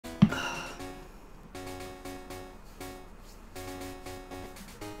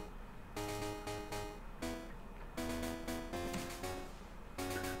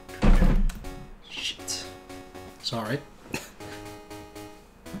Sorry.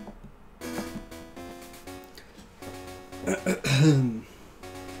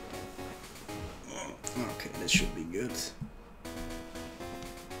 Okay, this should be good.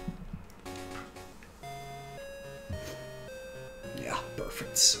 Yeah,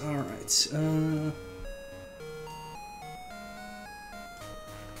 perfect. Alright,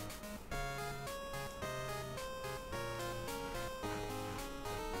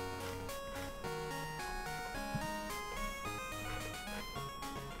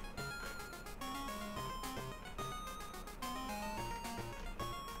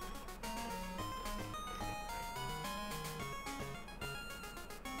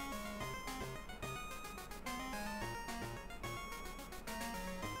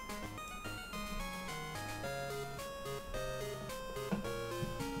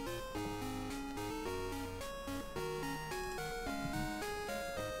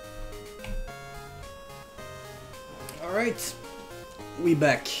 Alright, we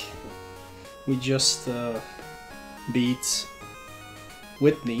back. We just beat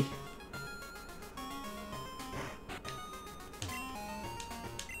Whitney.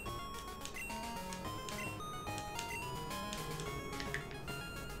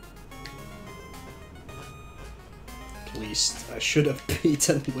 At least I should have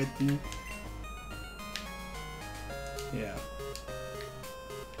beaten Whitney. Yeah.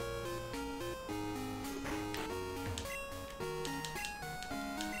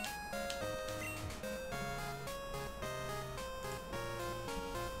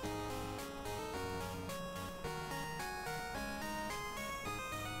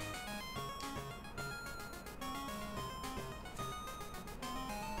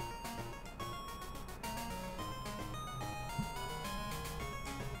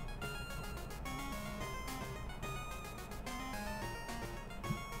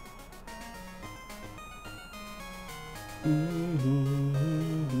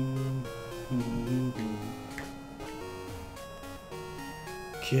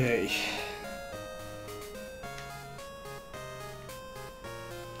 Okay.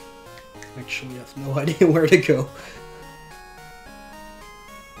 Actually, I have no idea where to go.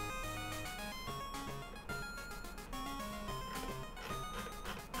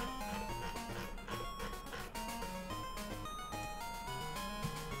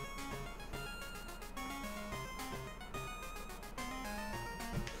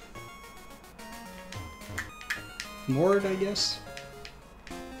 North, I guess.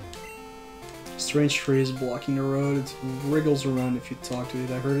 Strange tree is blocking the road. It wriggles around if you talk to it.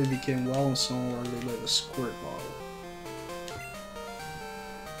 I heard it became well and somewhere they let a squirt bottle.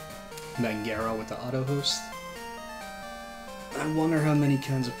 Mangara with the auto host. I wonder how many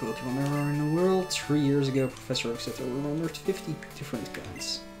kinds of Pokemon there are in the world. 3 years ago, Professor Oak said there were around 50 different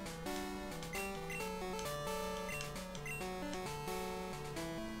kinds.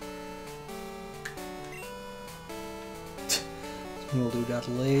 We'll do that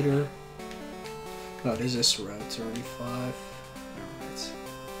later. Oh, this is Route 35. Alright.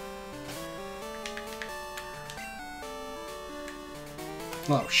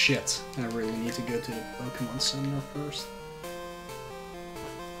 Oh shit, I really need to go to the Pokemon Center first.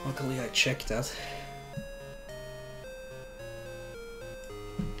 Luckily I checked that.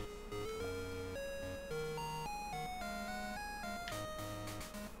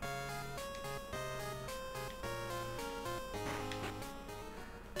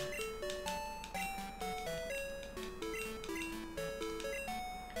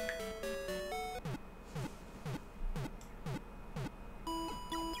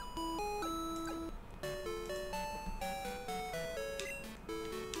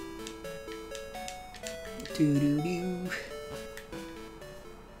 Doo-doo-doo.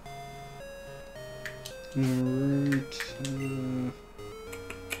 Alright.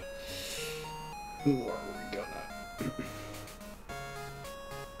 Who are we gonna...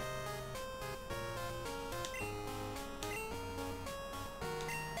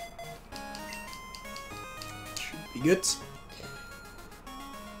 Should be good.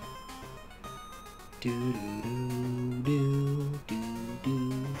 Do-do-do-do,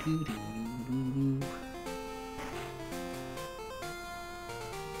 do-do-do-do-do-do.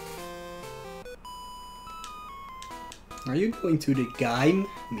 Are you going to the game?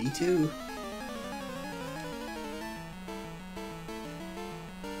 Me too.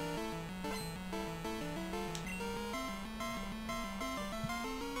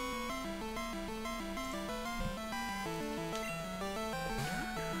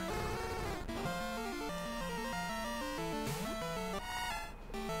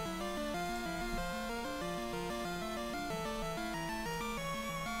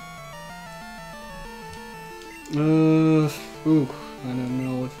 Ooh, I don't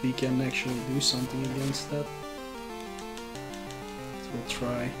know if we can actually do something against that. So we'll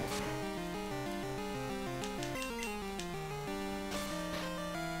try.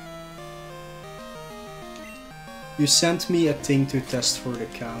 You sent me a thing to test for the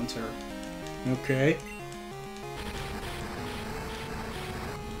counter. Okay.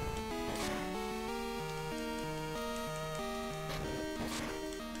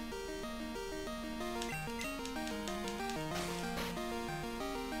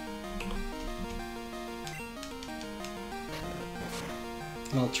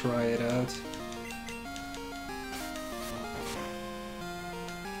 I'll try it out.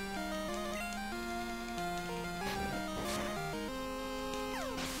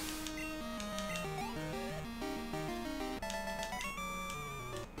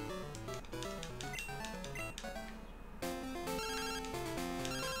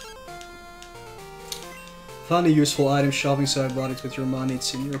 Found a useful item shopping, so I bought it with your money.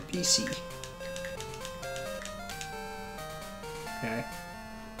 It's in your PC. Okay.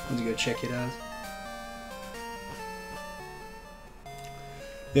 Let's go check it out.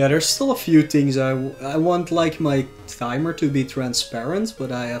 Yeah, there's still a few things I want, like my timer to be transparent,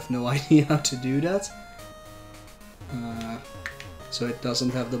 but I have no idea how to do that. So it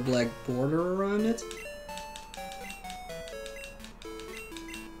doesn't have the black border around it.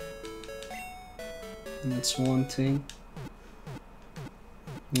 That's one thing.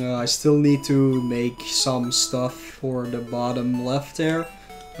 I still need to make some stuff for the bottom left there.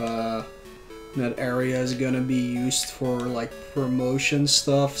 That area is gonna be used for like promotion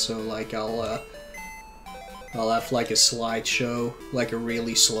stuff, so like I'll have like a slideshow, like a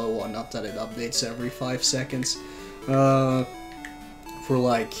really slow one, not that it updates every 5 seconds, for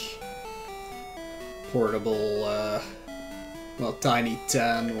like portable, well, Tiny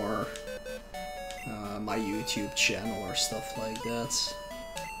 10 or my YouTube channel or stuff like that. Let's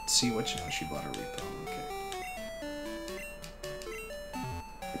see what she bought a repo.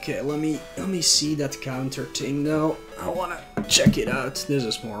 Okay, let me see that counter thing though. I wanna check it out. This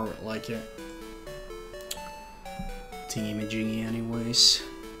is more like a thingy-majiggy anyways.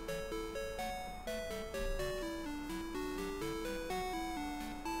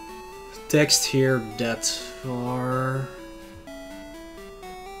 Text here that far.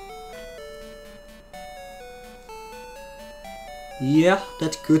 Yeah,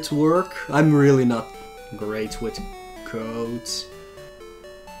 that could work. I'm really not great with codes,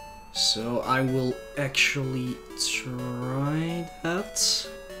 so I will actually try that.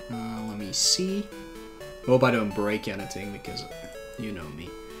 Let me see. Hope I don't break anything, because you know me.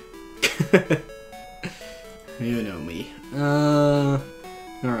 You know me.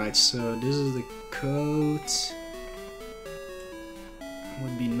 Alright, so this is the code.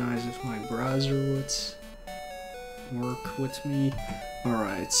 Would be nice if my browser would work with me.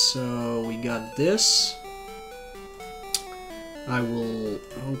 Alright, so we got this. I will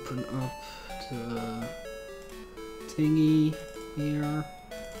open up the thingy here.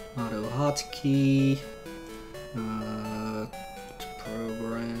 Auto hotkey.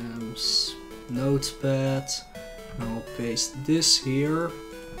 Programs. Notepad. I'll paste this here.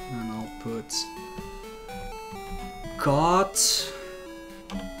 And I'll put got.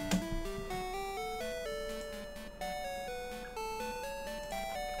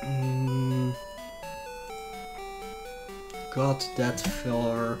 Got that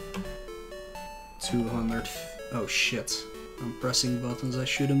filler 200. Oh shit, I'm pressing buttons I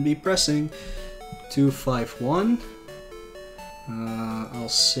shouldn't be pressing. 251. I'll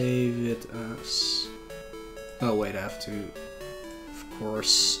save it as. Oh wait, I have to, of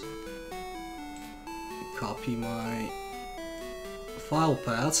course, copy my file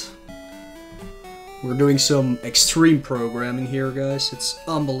path. We're doing some extreme programming here, guys. It's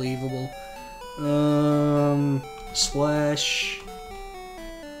unbelievable. Slash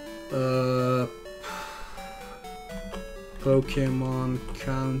Pokémon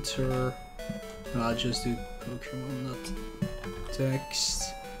counter. I'll just do Pokémon, not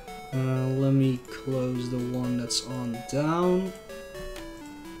text. Let me close the one that's on down.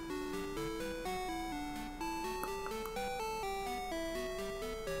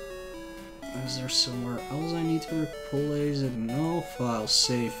 Is there somewhere else I need to replace it? No. File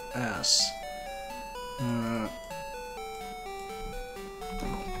save as.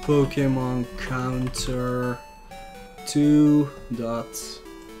 Pokémon counter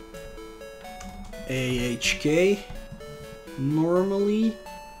 2.ahk normally.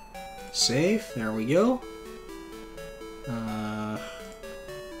 Save, there we go.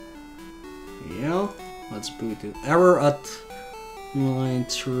 Yeah, let's boot it. Error at line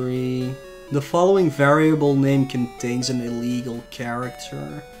 3. The following variable name contains an illegal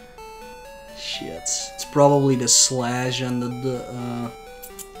character. Shit. It's probably the slash and the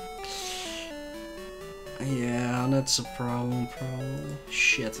yeah, that's a problem, probably.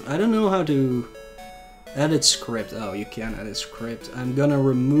 Shit. I don't know how to edit script. Oh, you can edit script. I'm gonna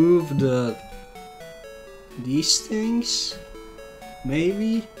remove these things.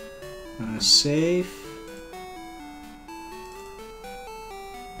 Maybe. Save.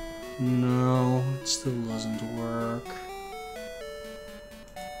 No, it still doesn't work.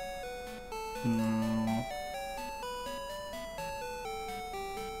 No.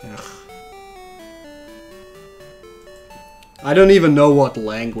 Ugh. I don't even know what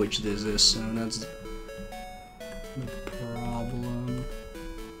language this is, so that's the problem.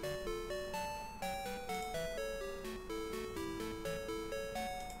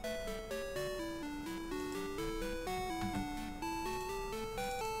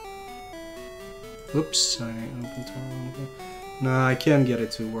 Oops, I opened the wrong thing. No, I can't get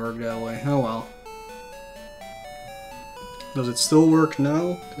it to work that way. Oh well. Does it still work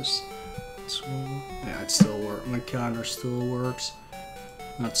now? Yeah, it still works. My counter still works.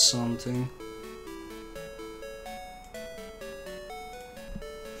 That's something.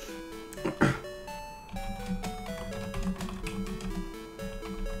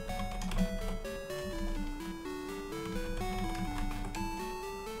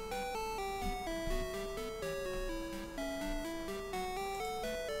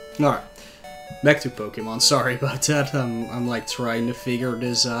 Alright, back to Pokemon. Sorry about that. I'm like trying to figure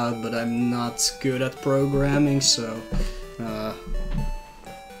this out, but I'm not good at programming, so...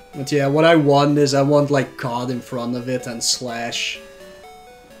 But yeah, what I want is I want like COD in front of it and slash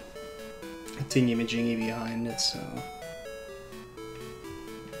thingy-majingy behind it, so...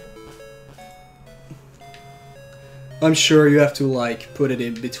 I'm sure you have to like put it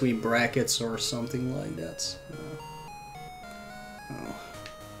in between brackets or something like that.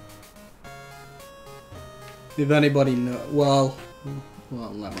 If anybody know, well,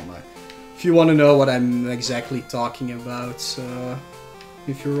 never mind. If you want to know what I'm exactly talking about,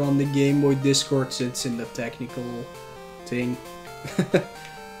 if you're on the Game Boy Discord, it's in the technical thing.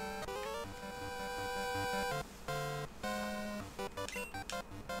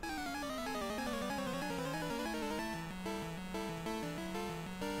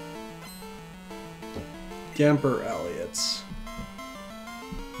 Camper Elliots.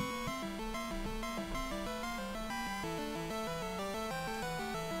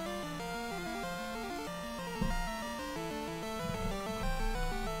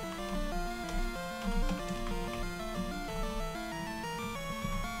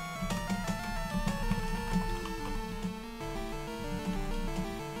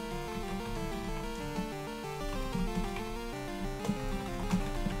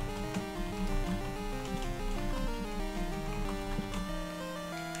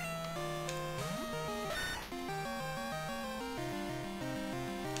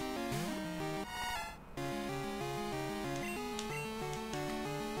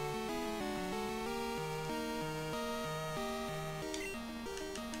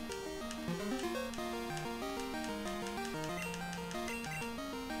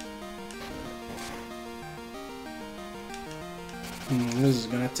 This is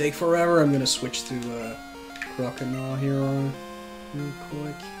gonna take forever. I'm gonna switch to Crocodile here real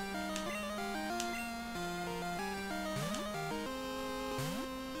quick.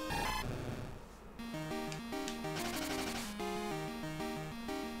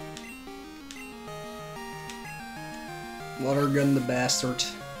 Water gun the bastard.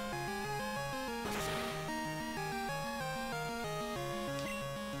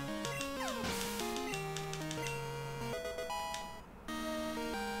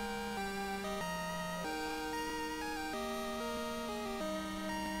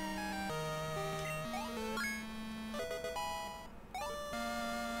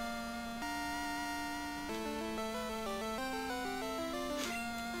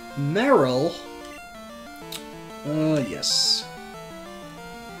 Meryl? Yes.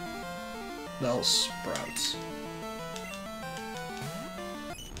 Bell sprouts.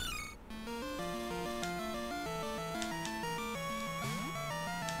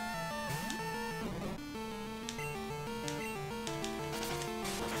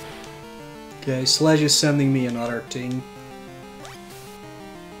 Okay, Sledge is sending me another thing.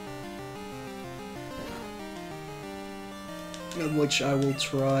 Which I will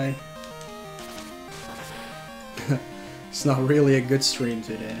try. It's not really a good stream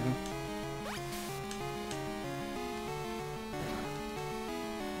today, huh?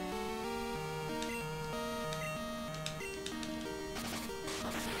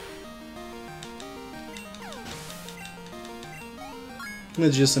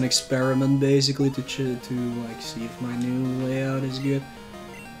 It's just an experiment, basically, to like see if my new layout is good.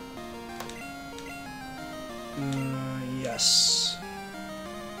 Yes.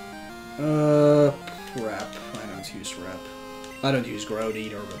 Wrap. I don't use wrap. I don't use grout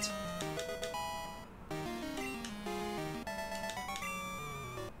either, but.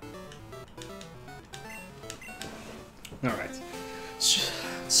 Alright. Let's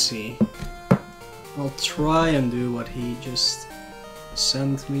see. I'll try and do what he just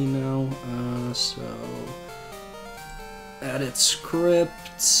sent me now. So. Edit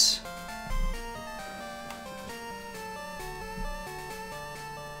script.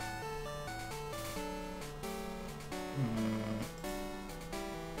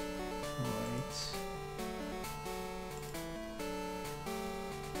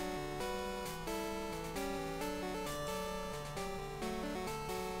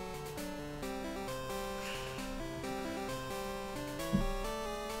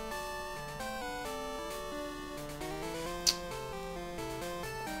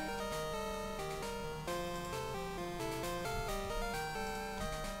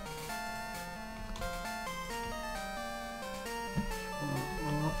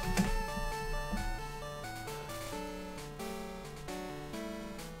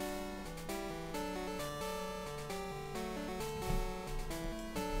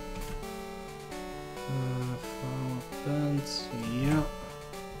 Yeah.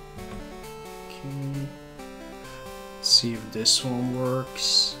 Okay. Let's see if this one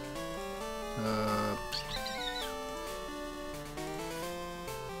works.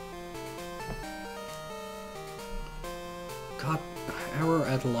 God, error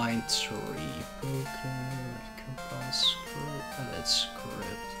at line 3. Pokémon compile script. Edit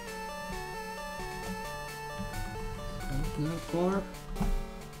script. Open that bar.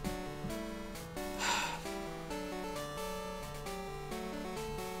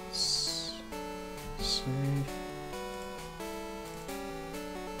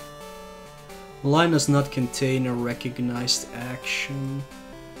 Line does not contain a recognized action.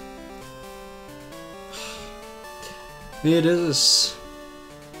 It is.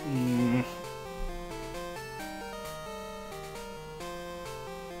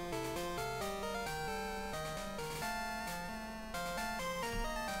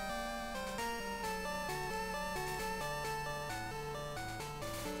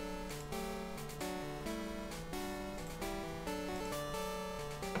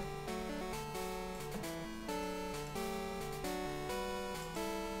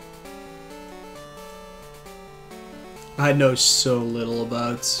 I know so little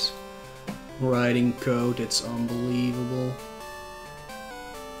about writing code, it's unbelievable.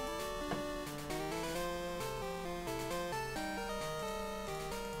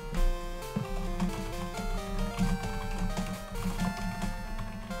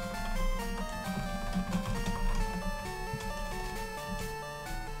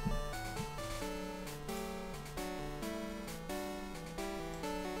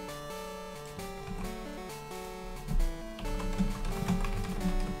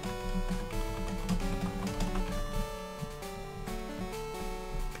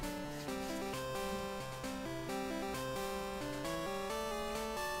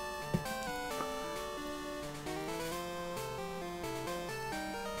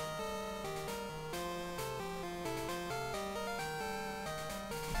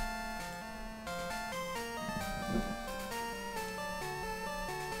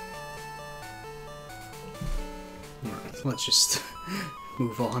 Alright, let's just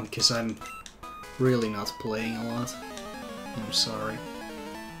move on, because I'm really not playing a lot. I'm sorry.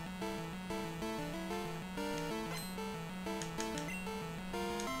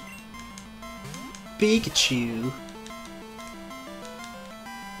 Pikachu!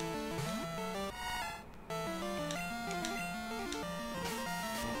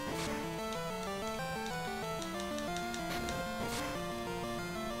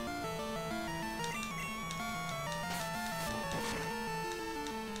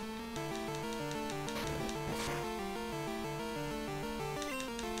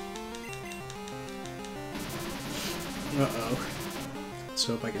 Uh-oh. Let's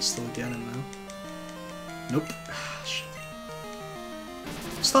hope I can still get him now. Nope. Ah, shit.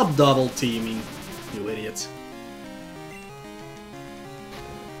 Stop double teaming, you idiot.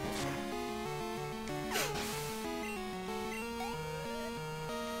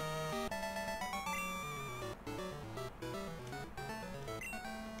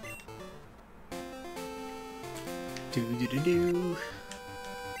 Do-do-do-do.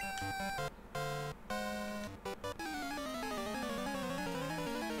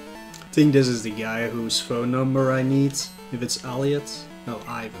 I think this is the guy whose phone number I need. If it's Elliot... No,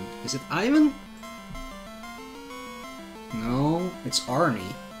 Ivan. Is it Ivan? No, it's Arnie.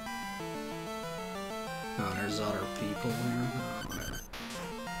 Oh, there's other people here. Oh, whatever.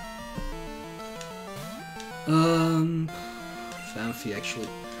 Fanfi actually...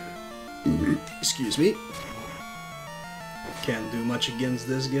 Excuse me. Can't do much against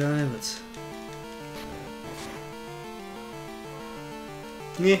this guy, but...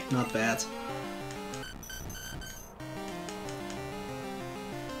 Yeah, not bad.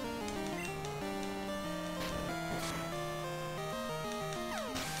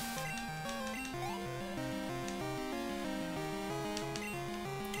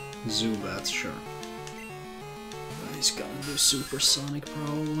 Zubat, sure. He's gonna do supersonic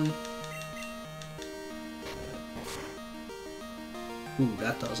probably. Ooh,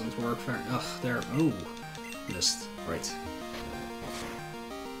 that doesn't work fair. Ugh, there. Oh, missed. Right.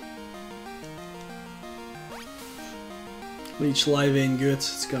 Leech Live ain't good.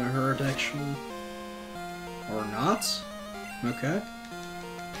 It's gonna hurt actually. Or not? Okay.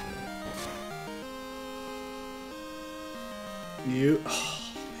 You. Oh,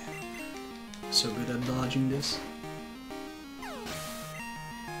 man. So good at dodging this.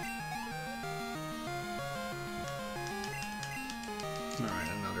 Alright,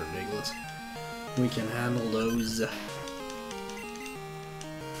 another Biglet. We can handle those.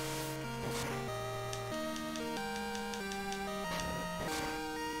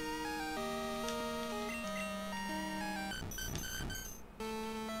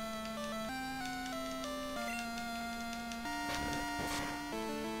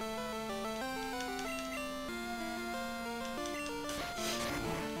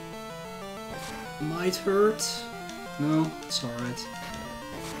 Might hurt. No, it's alright.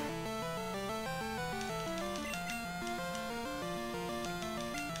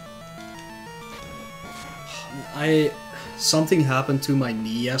 Something happened to my knee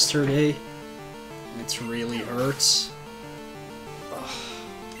yesterday. It really hurts. Ugh.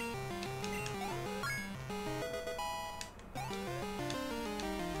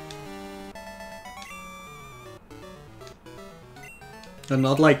 And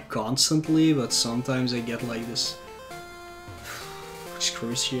not like constantly, but sometimes I get like this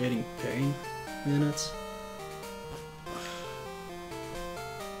excruciating pain in it.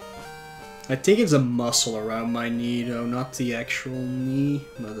 I think it's a muscle around my knee though, not the actual knee,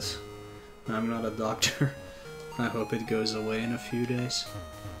 but I'm not a doctor. I hope it goes away in a few days.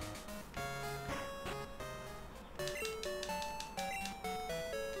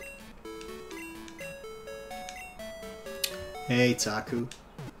 Hey Taku,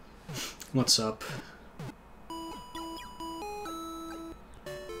 what's up?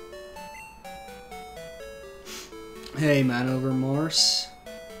 Hey Man Over Mars,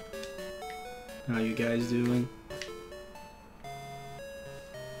 how you guys doing?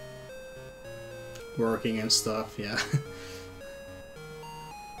 Working and stuff, yeah.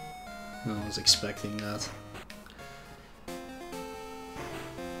 I was expecting that.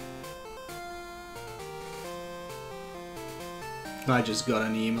 I just got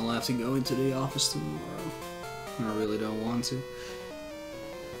an email. I have to go into the office tomorrow. I really don't want to.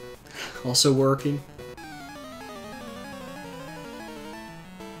 Also working.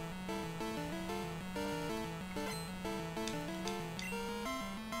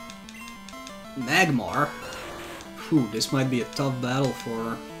 Magmar? Whew, this might be a tough battle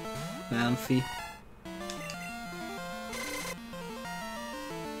for Amphi.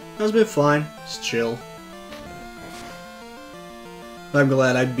 That's been fine. It's chill. I'm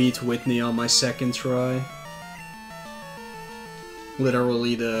glad I beat Whitney on my second try.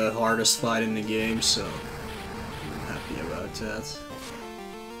 Literally the hardest fight in the game, so I'm happy about that.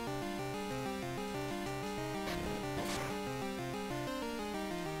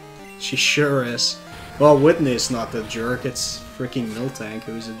 She sure is. Well, Whitney is not the jerk, it's freaking Miltank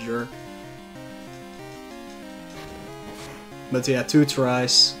who's a jerk. But yeah, 2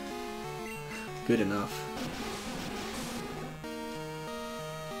 tries. Good enough.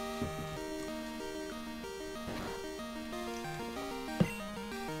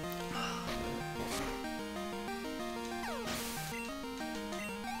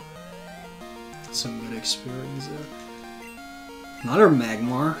 Some good experience there. Another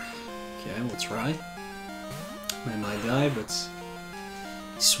Magmar. Okay, we'll try. I might die, but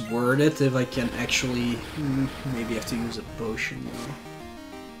it's worth it if I can actually... maybe have to use a potion though.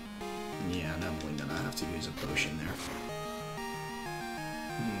 Yeah, I'm definitely gonna have to use a potion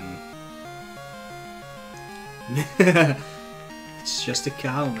there. It's just a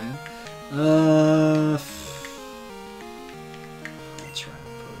cow, man. I'll try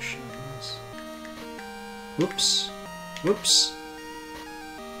a potion on this. Whoops. Whoops.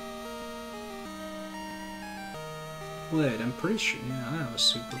 Wait, I'm pretty sure. Yeah, I have a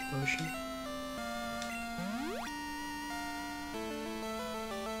super potion.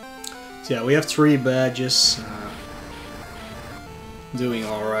 So yeah, we have 3 badges. Doing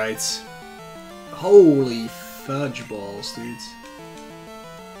alright. Holy fudge balls, dude.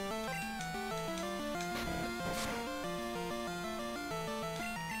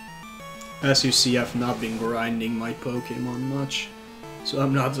 As you see, I've not been grinding my Pokémon much. So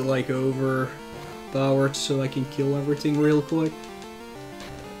I'm not like overpowered so I can kill everything real quick.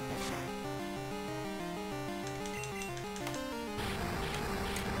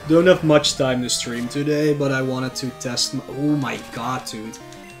 Don't have much time to stream today, but I wanted to test my... Oh my god, dude.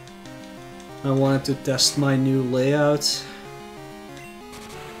 I wanted to test my new layout.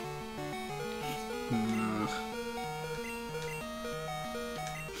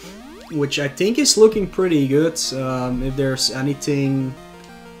 Which I think is looking pretty good. If there's anything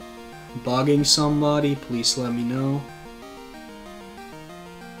bugging somebody, please let me know.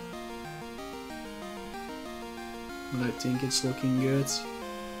 But I think it's looking good.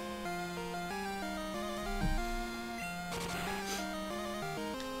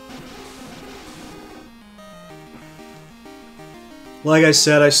 Like I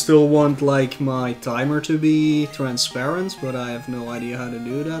said, I still want like my timer to be transparent, but I have no idea how to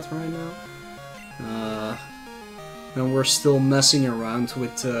do that right now. And we're still messing around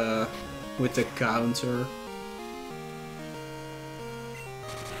with the counter.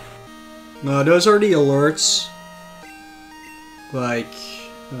 Those are the alerts, like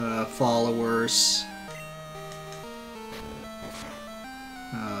followers,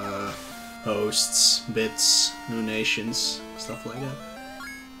 hosts, bits, donations, stuff like that.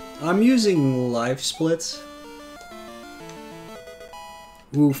 I'm using live split.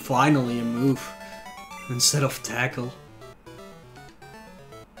 Ooh, finally a move instead of tackle.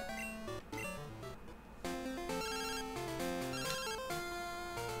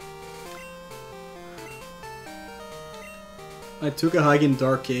 I took a hike in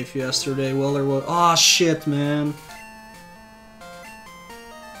Dark Cave yesterday. Well, there was... Oh shit, man.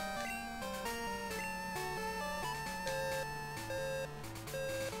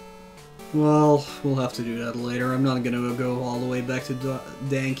 Well, we'll have to do that later. I'm not gonna go all the way back to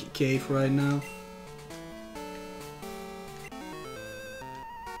Dank Cave right now.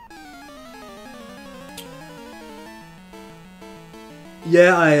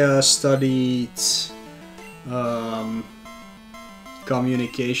 Yeah, I studied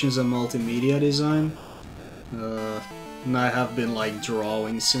communications and multimedia design. And I have been like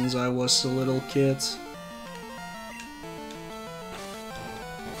drawing since I was a little kid.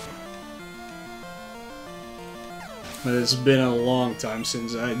 But it's been a long time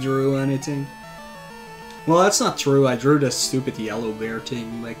since I drew anything. Well, that's not true. I drew the stupid yellow bear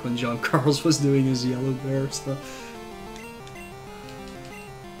thing, like when John Carlos was doing his yellow bear stuff.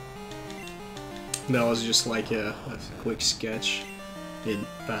 That was just like a quick sketch in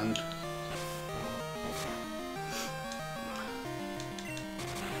pen.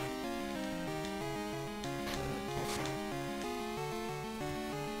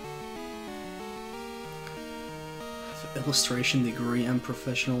 Illustration degree and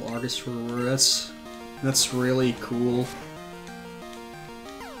professional artist for that's really cool.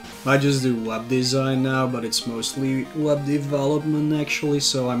 I just do web design now, but it's mostly web development actually,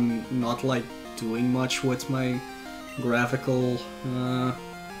 so I'm not like doing much with my graphical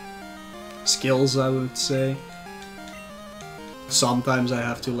skills, I would say. Sometimes I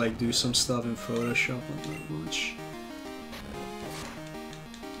have to like do some stuff in Photoshop, but not much.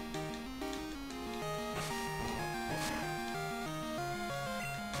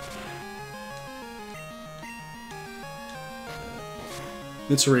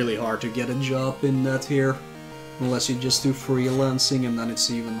 It's really hard to get a job in that here, unless you just do freelancing, and then it's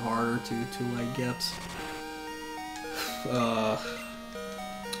even harder to like get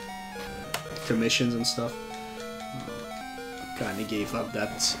commissions and stuff. Kinda gave up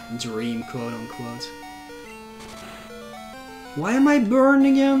that dream, quote unquote. Why am I burned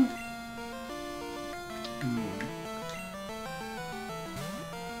again?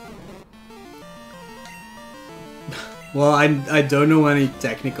 Well, I don't know any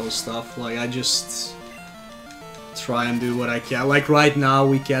technical stuff, like I just try and do what I can. Like right now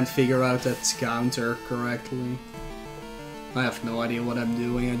we can't figure out that counter correctly. I have no idea what I'm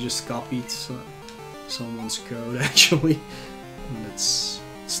doing, I just copied someone's code actually. And it's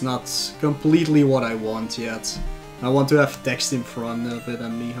not completely what I want yet. I want to have text in front of it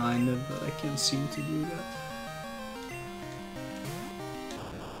and behind it, but I can't seem to do that.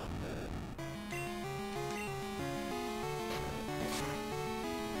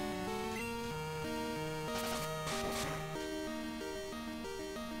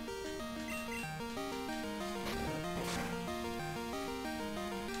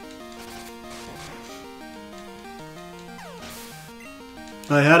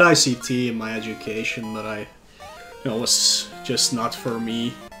 I had ICT in my education, but it was just not for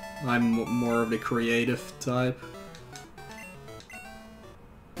me. I'm more of the creative type.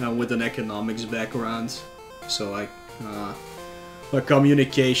 With an economics background, so like, but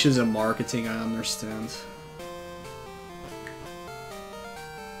communications and marketing I understand.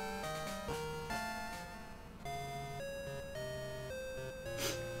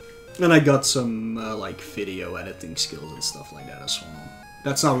 And I got some like video editing skills and stuff like that as well.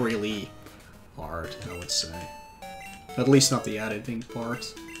 That's not really hard, I would say. At least not the editing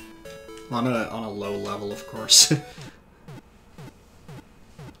part. On a low level, of course.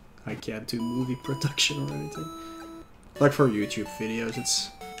 I can't do movie production or anything. Like for YouTube videos, it's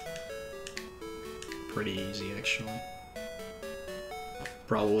pretty easy actually.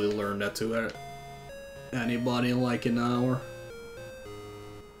 Probably learn that to anybody in like an hour.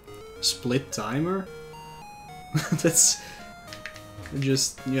 Split timer? That's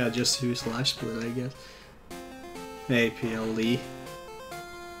just, yeah, just use live split, I guess. APLD.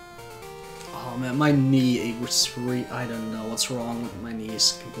 Oh man, my knee, I don't know what's wrong with my knee,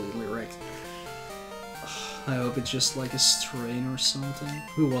 is completely wrecked. I hope it's just like a strain or something.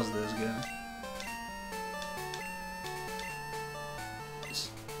 Who was this guy?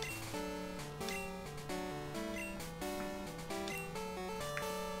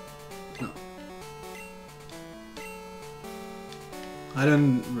 No. I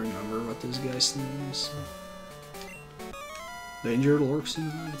don't remember what this guy's name is. Danger lurks in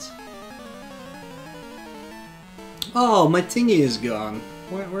the night. Oh, my thingy is gone.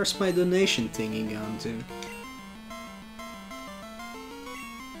 Where's my donation thingy gone to?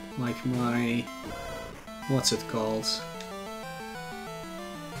 Like my... what's it called?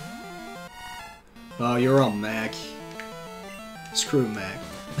 Oh, you're on Mac. Screw Mac.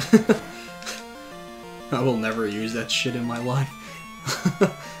 I will never use that shit in my life.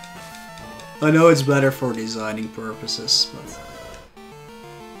 I know it's better for designing purposes, but...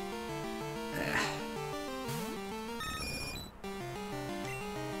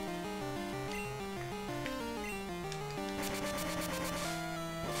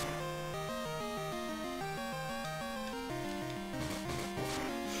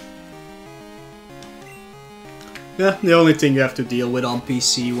 Yeah, the only thing you have to deal with on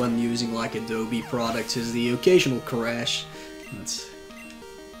PC when using like Adobe products is the occasional crash.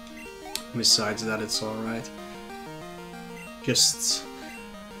 Besides that, it's alright. Just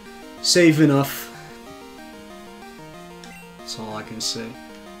save enough. That's all I can say.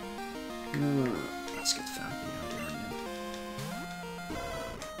 Let's get Family out here again.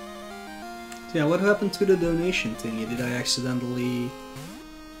 Yeah, what happened to the donation thingy? Did I accidentally...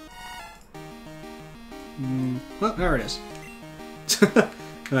 well, there it is. I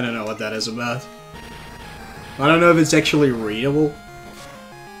don't know what that is about. I don't know if it's actually readable.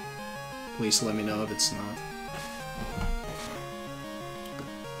 Please let me know if it's not.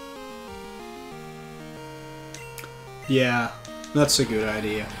 Yeah, that's a good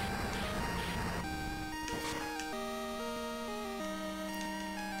idea.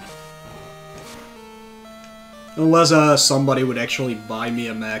 Unless somebody would actually buy me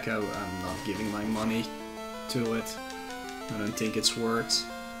a Mac, I'm not giving my money to it. I don't think it's worth.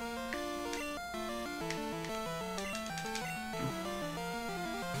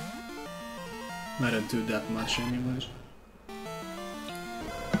 I don't do that much anyways.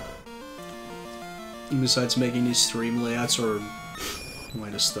 Besides making these stream layouts or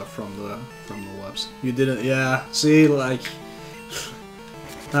the stuff from the webs. You didn't, yeah, see, like,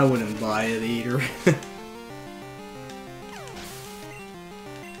 I wouldn't buy it either.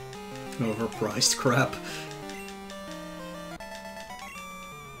 Overpriced crap.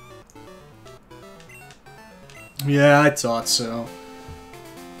 Yeah, I thought so.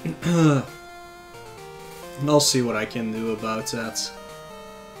 I'll see what I can do about that.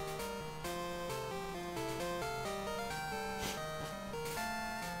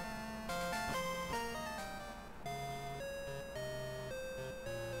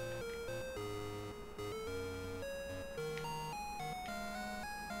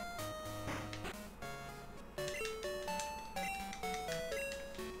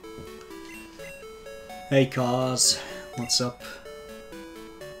 Hey Cause, what's up?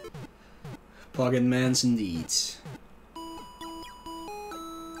 Pocket Mans indeed.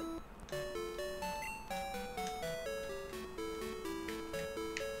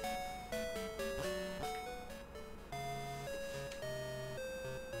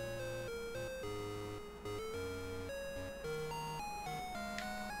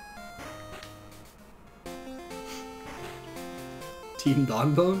 Team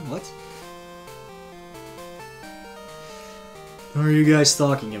Dogbone? What? What are you guys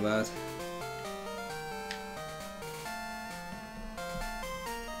talking about?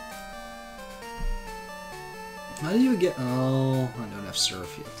 How do you get... Oh, I don't have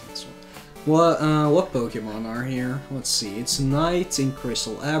surf yet, that's why. What Pokemon are here? Let's see. It's Knight in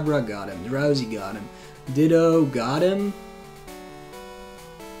Crystal. Abra, got him. Drowsy, got him. Ditto, got him.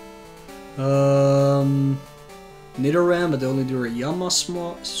 Nidoran, but only during Yama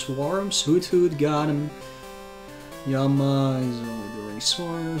Swarms. Hoot, got him. Yama is only during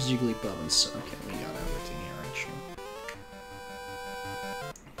Swarms. Jigglypuff and so. Okay, we got everything here, actually.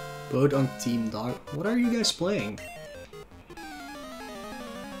 Both on Team Dog. What are you guys playing?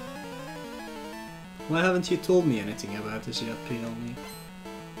 Why haven't you told me anything about this yet, PLD?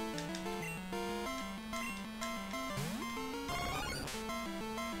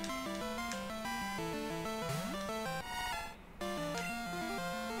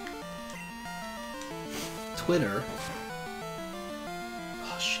 Twitter?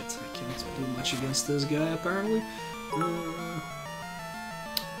 Oh shit, I can't do much against this guy apparently.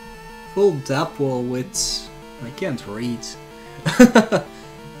 Full Dapwall with... I can't read.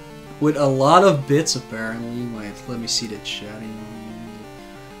 With a lot of bits apparently. Wait, let me see the chatting.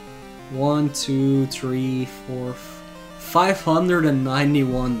 1, 2, 3, 4,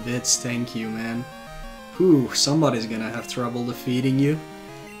 591 bits, thank you, man. Whew, somebody's gonna have trouble defeating you.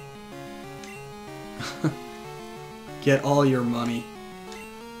 Get all your money.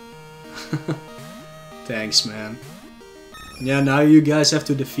 Thanks, man. Yeah, now you guys have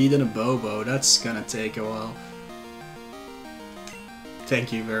to defeat an Abobo. That's gonna take a while.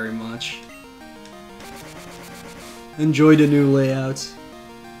 Thank you very much. Enjoy the new layout.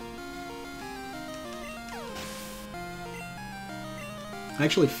 I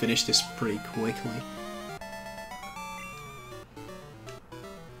actually finished this pretty quickly.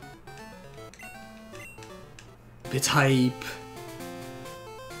 Bit hype.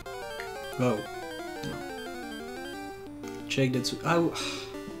 Whoa. No. Check that.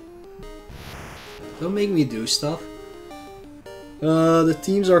 Don't make me do stuff. The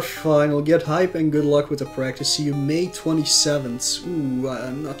teams are fine. I'll get hype and good luck with the practice. See you May 27th. Ooh,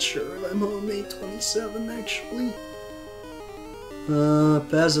 I'm not sure if I'm on May 27th actually.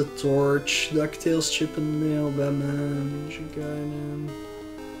 Pass a torch. DuckTales, Chip and Nail, Batman, Ninja Gaiden.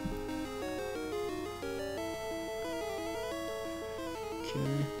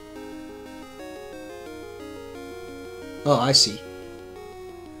 Okay. Oh, I see.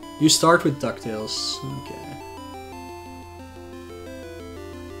 You start with DuckTales. Okay.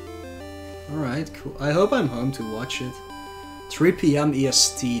 Alright, cool. I hope I'm home to watch it. 3 PM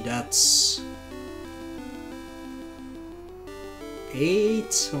EST, that's...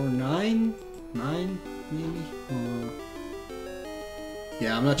 8 or 9? 9, maybe?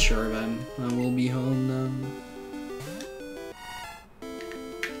 Yeah, I'm not sure if I will be home then.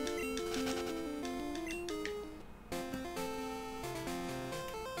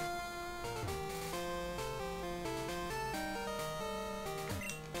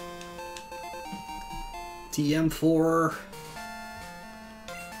 TM4.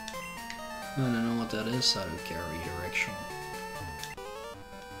 I don't know what that is. I don't care either, actually.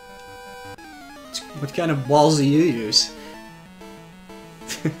 What kind of balls do you use?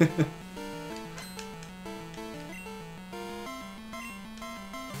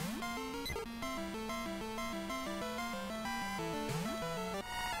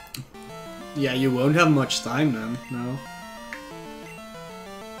 Yeah, you won't have much time then, no?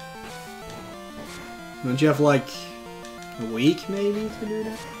 Don't you have like a week maybe to do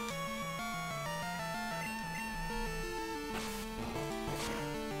that?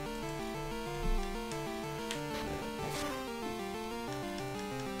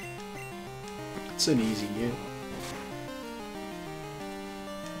 It's an easy game.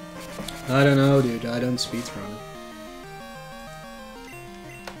 I don't know, dude. I don't speedrun.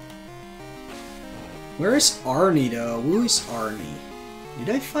 Where is Arnie though? Who is Arnie?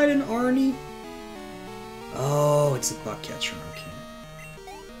 Did I fight an Arnie? Oh, it's a bug catcher, okay.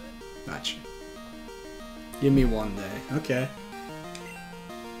 Gotcha. Give me one day, okay.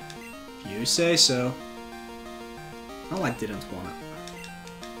 If you say so. Oh, I didn't want it.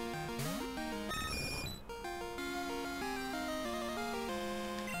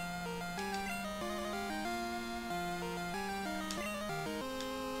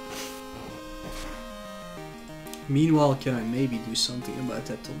 Meanwhile, can I maybe do something about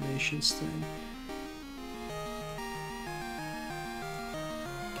that donations thing?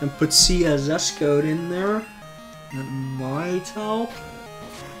 Can put CSS code in there. That might help.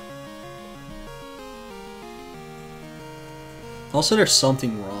 Also, there's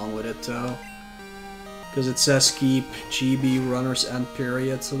something wrong with it though. Because it says keep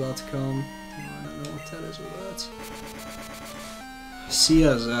gbrunners.period.com. I don't know what that is with that.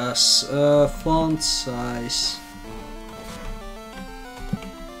 CSS, font size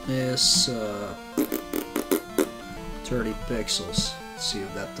is 30 pixels. Let's see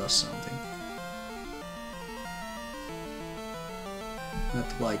if that does something.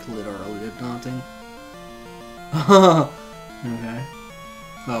 That like literally did nothing. Okay.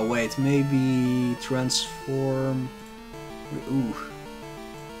 Oh wait, maybe transform. Ooh.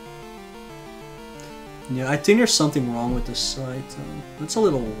 Yeah, I think there's something wrong with this site. It's a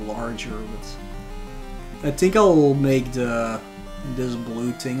little larger, but I think I'll make this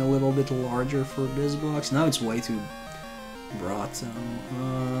blue thing a little bit larger for this box. Now it's way too broad.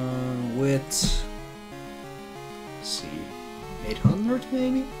 Width. Let's see, 800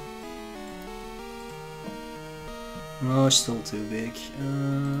 maybe. No, still too big.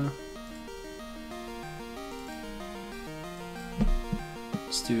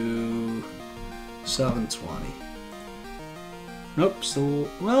 Let's do 720. Nope, still...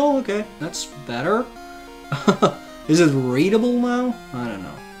 Well, okay, that's better. Is it readable now? I don't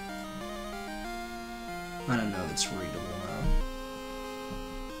know. I don't know if it's readable now.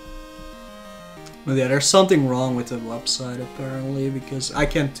 But yeah, there's something wrong with the website apparently, because I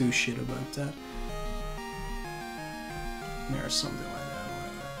can't do shit about that. There's something like that,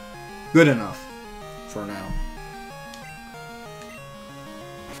 whatever. Good enough. For now.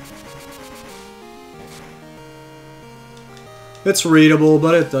 It's readable,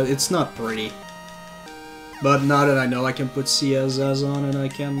 but it's not pretty. But now that I know I can put CSS on it, I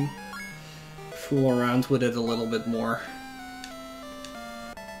can fool around with it a little bit more.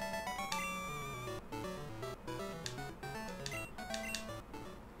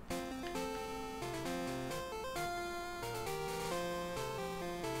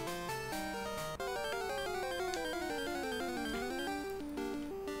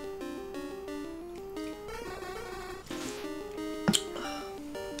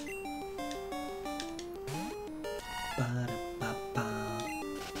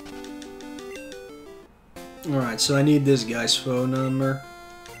 Alright, so I need this guy's phone number.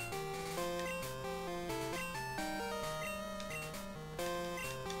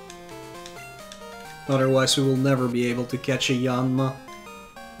 Otherwise we will never be able to catch a Yanma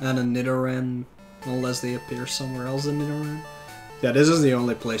and a Nidoran unless they appear somewhere else in Nidoran. Yeah, this is the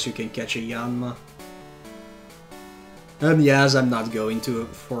only place you can catch a Yanma. And yes, I'm not going to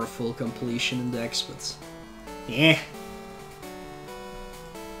for a full completion index, but... yeah.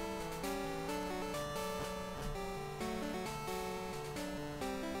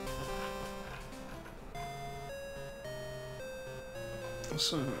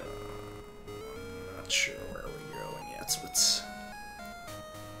 So, I'm not sure where we're going yet, but...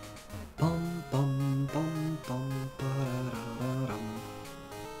 Bum bum bum bum ba-da-da-da-dum.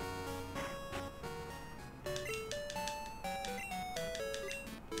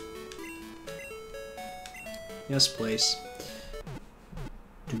 Yes, please.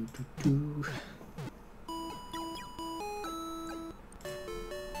 Do do do.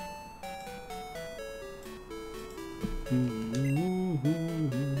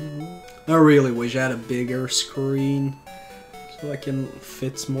 I really wish I had a bigger screen so I can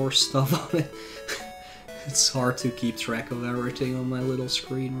fit more stuff on it. It's hard to keep track of everything on my little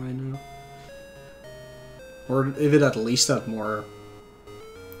screen right now. Or if it at least had a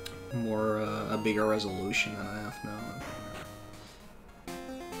bigger resolution than I have now.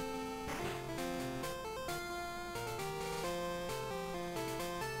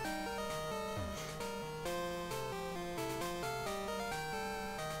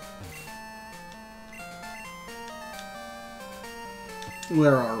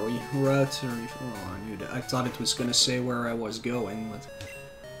 Where are we? Route 34. Oh, I knew that. I thought it was gonna say where I was going, but...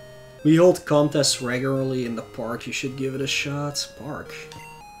 We hold contests regularly in the park. You should give it a shot. Park?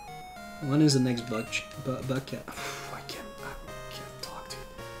 When is the next Buckcat? I can't talk to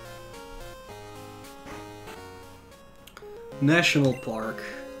you. National Park.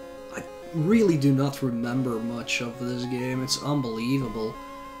 I really do not remember much of this game. It's unbelievable.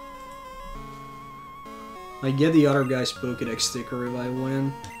 I get the other guy's Pokédex sticker if I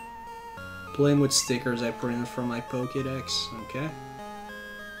win. Playing with stickers I printed from my Pokédex. Okay.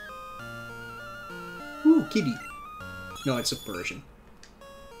 Ooh, kitty. No, it's a Persian.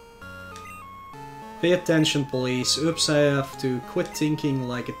 Pay attention, police. Oops, I have to quit thinking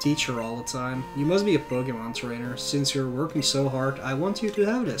like a teacher all the time. You must be a Pokemon trainer. Since you're working so hard, I want you to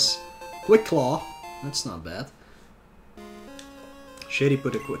have this. Quick Claw. That's not bad. Shady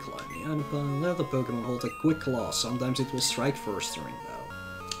put a Quick Claw in me. And let the Pokemon hold a Quick Claw. Sometimes it will strike first during battle.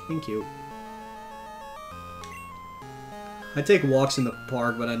 Thank you. I take walks in the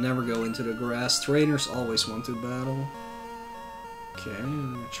park, but I never go into the grass. Trainers always want to battle. Okay,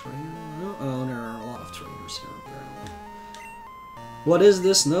 trainer. Oh, there are a lot of trainers here apparently. What is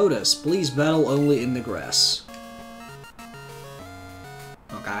this notice? Please battle only in the grass.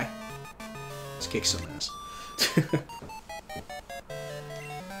 Okay. Let's kick some ass.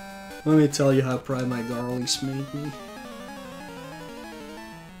 Let me tell you how proud my darlings made me.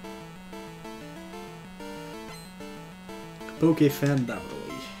 Pokefan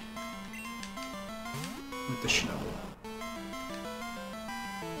Beverly. With the snow.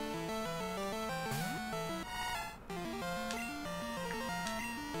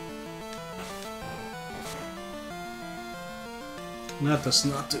 That does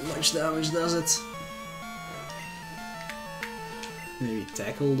not do much damage, does it? Maybe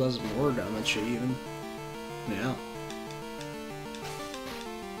Tackle does more damage even. Yeah.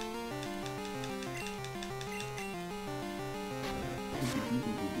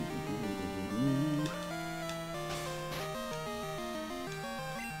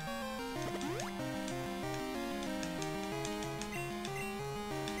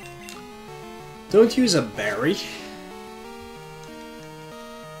 Don't use a berry.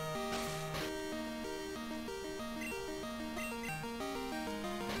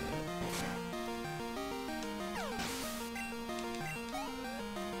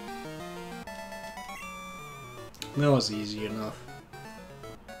 That was easy enough.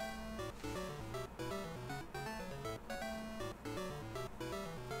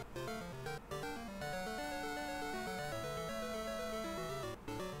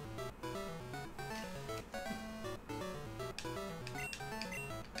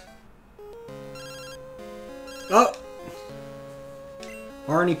 Oh!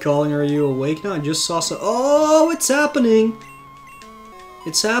 Arnie calling, are you awake now? I just saw some— oh, it's happening!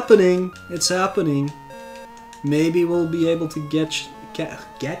 It's happening! It's happening! Maybe we'll be able to get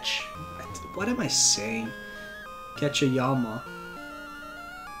what am I saying? Catch a Yama.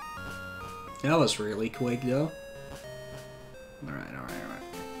 That was really quick though. Alright.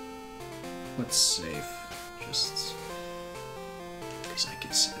 Let's save. Just because I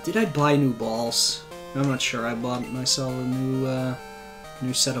can see. Did I buy new balls? I'm not sure. I bought myself a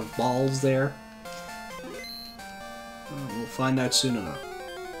new set of balls there. Oh, we'll find out soon enough.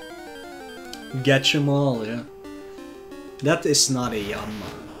 Get them all, yeah. That is not a Yama.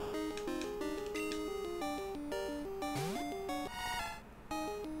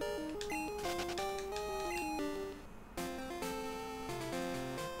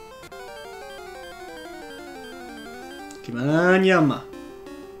 Come on, Yama.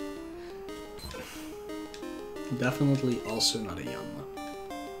 Definitely also not a Yama.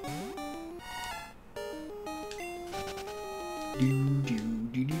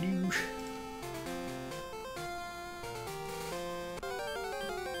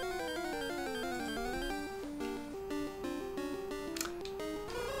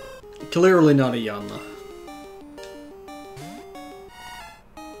 Clearly not a Yama.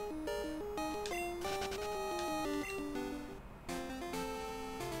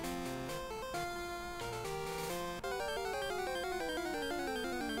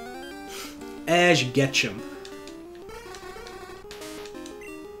 Ash Ketchum.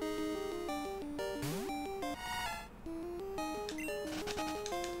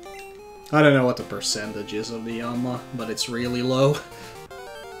 I don't know what the percentage is of the Yama, but it's really low.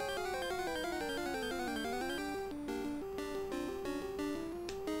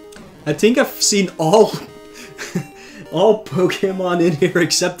 I think I've seen all all Pokemon in here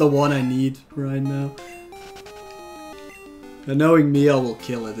except the one I need right now. And knowing me, I will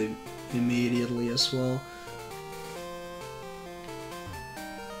kill it immediately as well.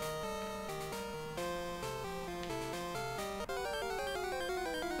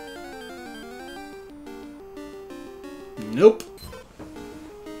 Nope.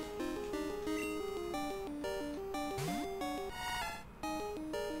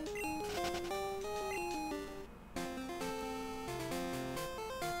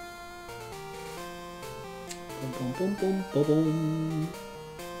 Boom, boom, boom, boom, boom.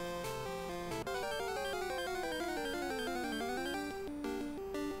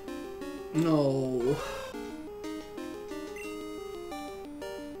 No.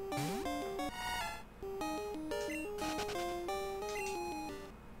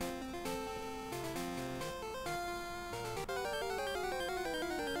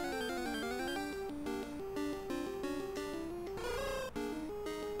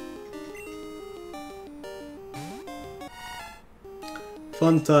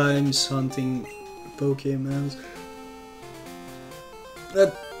 Fun times hunting Pokemons.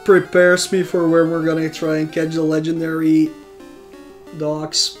 That prepares me for where we're gonna try and catch the legendary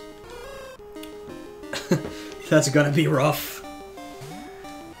dogs. That's gonna be rough.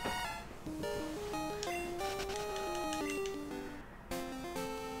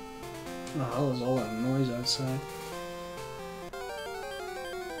 Oh, hell is all that noise outside?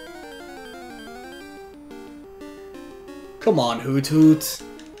 Come on, Hoot Hoot.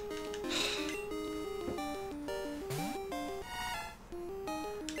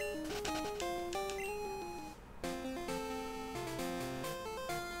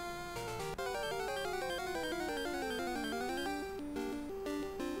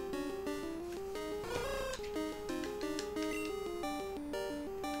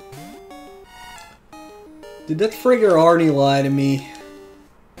 Did that frigger Arnie lie to me?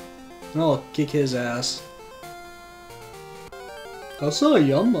 I'll kick his ass. I saw a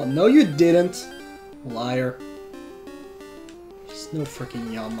Yama. No, you didn't. Liar. There's no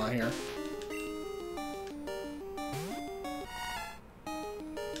freaking Yama here.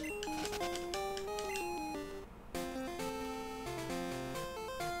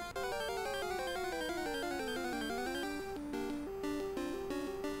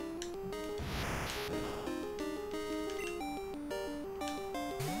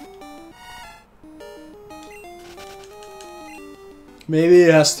 Maybe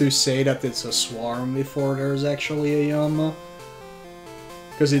it has to say that it's a swarm before there's actually a Yama.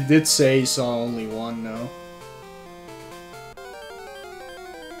 Because it did say he saw only one, no.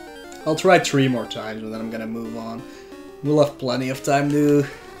 I'll try 3 more times, and then I'm gonna move on. We'll have plenty of time to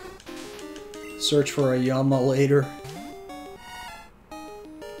search for a Yama later.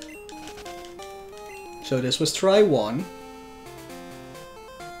 So this was try 1.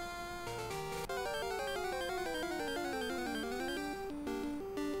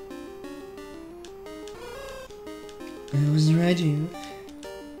 I was ready.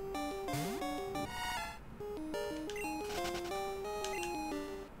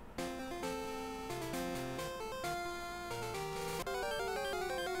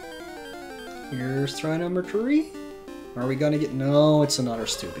 Here's try number 3. Are we gonna get... No, it's another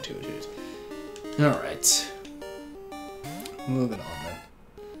stupid Hoot Hoot. Alright. Moving on then.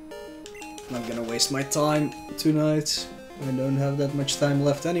 I'm not gonna waste my time tonight. I don't have that much time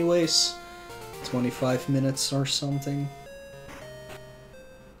left anyways. 25 minutes or something.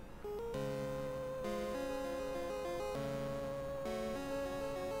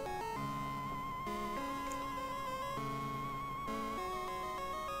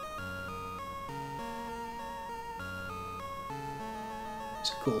 It's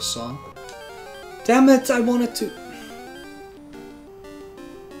a cool song. Damn it, I wanted to...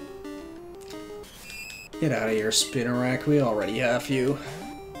 Get out of here, Spinnerack. We already have you.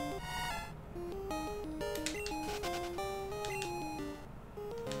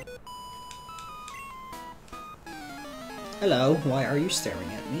 Hello, why are you staring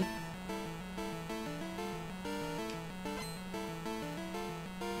at me?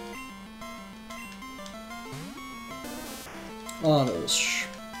 Oh, those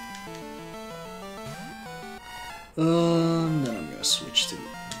then I'm gonna switch to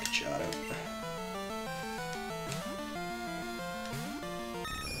Machado.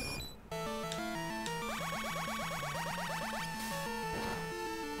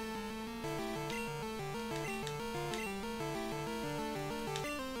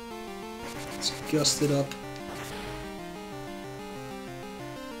 Let's gust it up.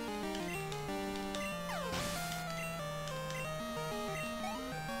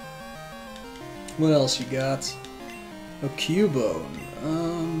 What else you got? A Cubone.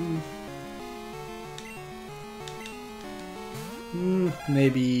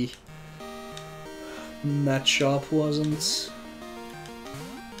 Maybe Matchup wasn't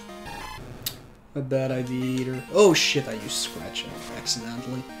a bad idea either. Oh shit, I used Scratch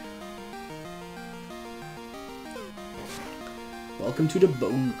accidentally. Welcome to the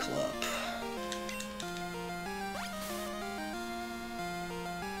Bone Club.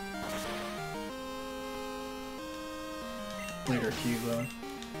 Later, Cubone.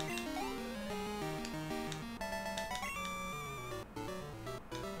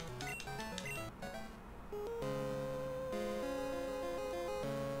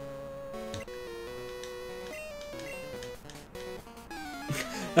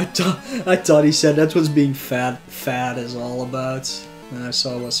 I thought he said that's what being fat is all about. And I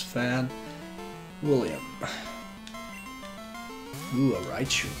saw it was fan. William. Ooh, a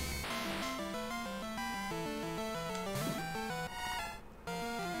Raichu.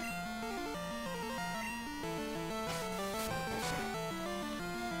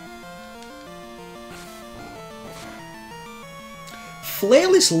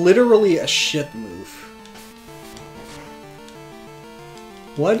 Flail is literally a shit move.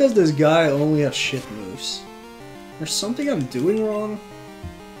 Why does this guy only have shit moves? There's something I'm doing wrong?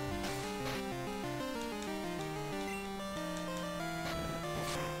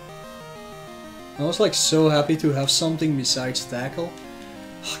 I was like so happy to have something besides tackle.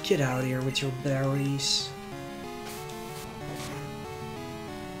 Oh, get out of here with your berries.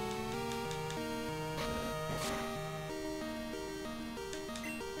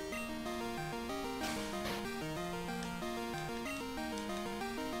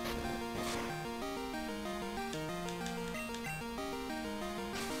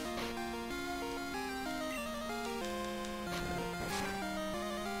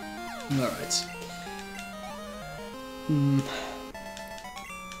 Alright.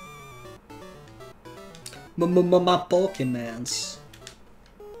 My Pokemons.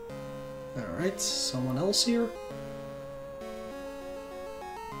 Alright, someone else here?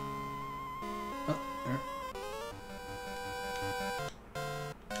 Oh, there.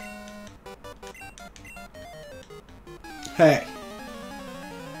 Hey!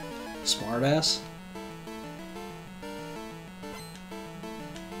 Smartass.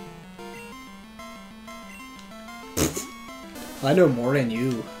 I know more than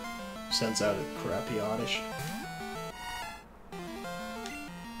you. Sends out a crappy oddish.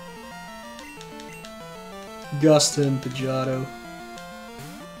 Gustin, Pidgeotto.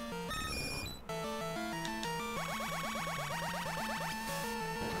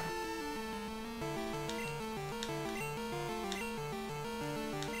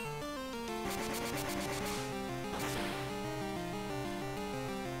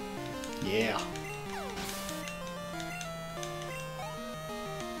 Yeah.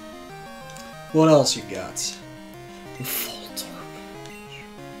 What else you got? Voltorb.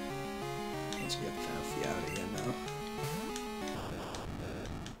 Let's get Fancy out again now.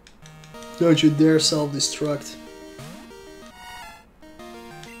 Don't you dare self-destruct.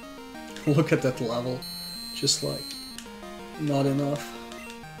 Look at that level. Just like, not enough.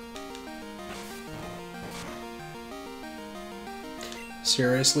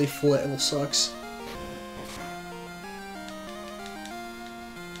 Seriously, Flail sucks.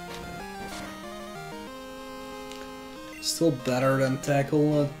 Still better than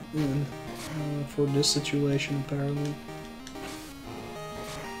Tackle for this situation, apparently.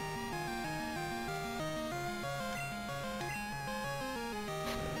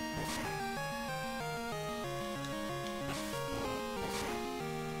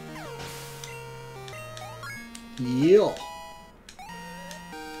 Yeah.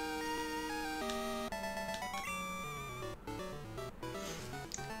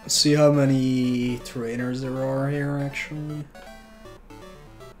 Let's see how many trainers there are here, actually.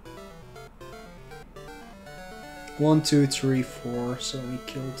 1, 2, 3, 4, so we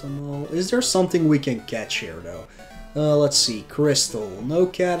killed them all. Is there something we can catch here, though? Let's see. Crystal. No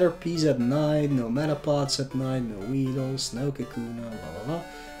Caterpies at night, no Metapods at night, no Weedles, no Kakuna, blah blah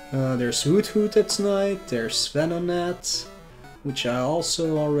blah. There's Hoot Hoot at night, there's Venonat, which I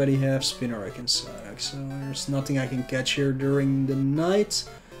also already have, Spinarak and Psyduck, so there's nothing I can catch here during the night.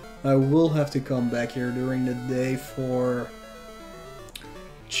 I will have to come back here during the day for...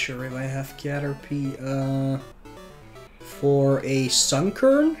 Not sure if I have Caterpie, for a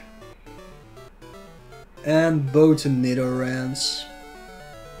Sunkern and both Nidorans.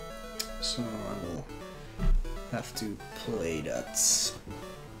 So I will have to play that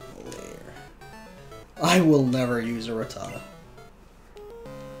later. I will never use a Rattata.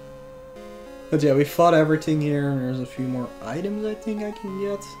 But yeah, we fought everything here. There's a few more items I think I can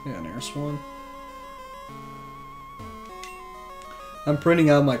get. Yeah, there's one. I'm printing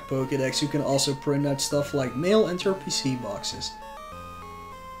out my Pokédex. You can also print out stuff like mail and your PC boxes.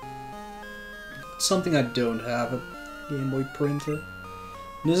 Something I don't have, a Game Boy printer.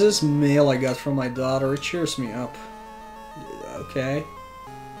 This is mail I got from my daughter. It cheers me up. Okay.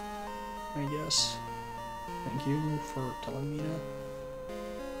 I guess. Thank you for telling me that.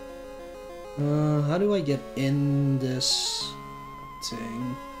 How do I get in this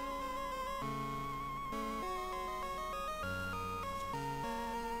thing?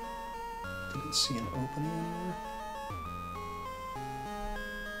 Didn't see an opening anywhere.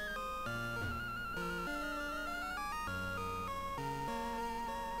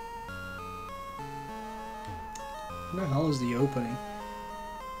 Where the hell is the opening?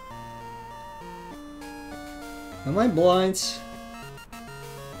 Am I blind?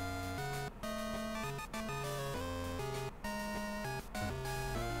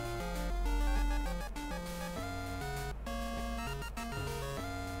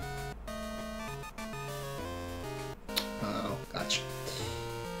 Oh, gotcha.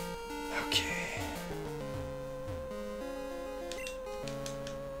 Okay.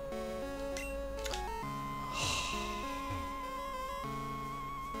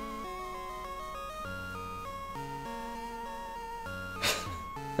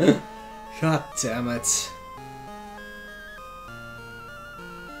 God damn it.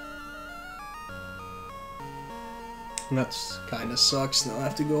 That kinda sucks. Now I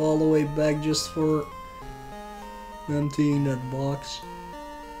have to go all the way back just for emptying that box.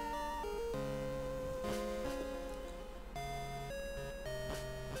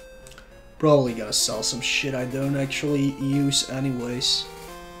 Probably gonna sell some shit I don't actually use anyways.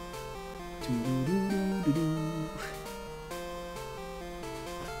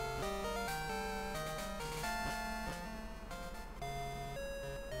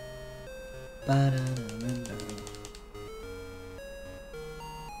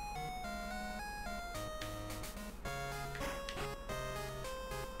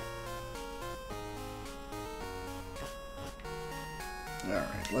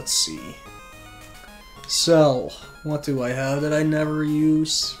 Alright, let's see. So, what do I have that I never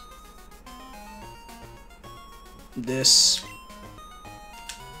use? This.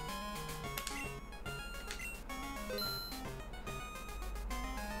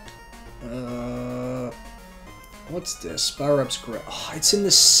 What's this? Power-ups grab. Oh, it's in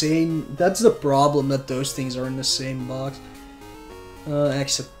the same. That's the problem, that those things are in the same box.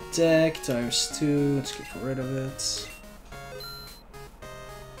 X attack times 2. Let's get rid of it.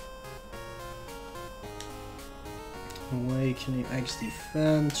 Awakening, X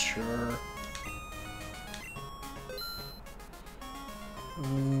defense, sure.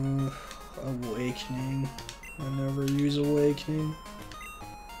 Awakening. I never use awakening.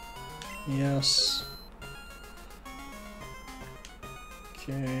 Yes.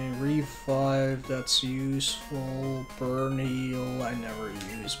 Okay, revive, that's useful. Burn heal, I never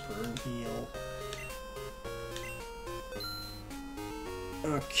use burn heal.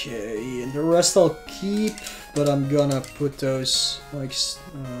 Okay, and the rest I'll keep, but I'm gonna put those like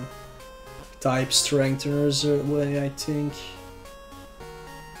type strengtheners away, I think.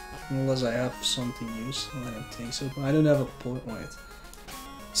 Unless I have something useful, I don't think so. But I don't have a point. Wait,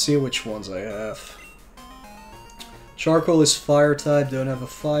 see which ones I have. Charcoal is fire type, don't have a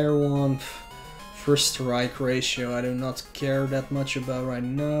fire one. First strike ratio, I do not care that much about right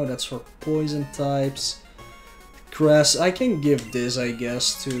now. That's for poison types. Grass, I can give this, I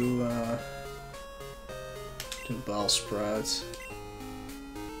guess, to Bellsprout.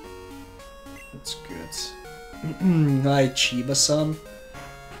 That's good. Hi, Chiba-san.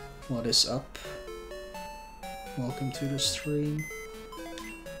 What is up? Welcome to the stream.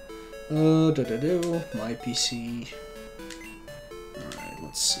 My PC. Alright,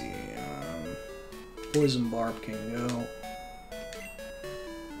 let's see. Poison Barb can go.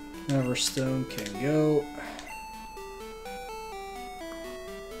 Everstone can go.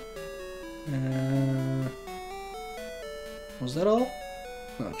 Was that all?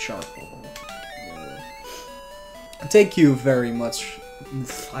 No, charcoal. Thank you very much.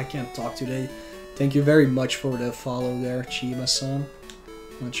 I can't talk today. Thank you very much for the follow there, Chiba-san.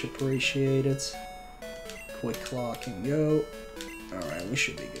 Much appreciated. Quick claw can go. Alright, we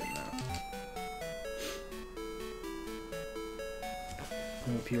should be good now.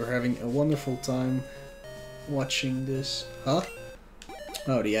 Hope you're having a wonderful time watching this. Huh?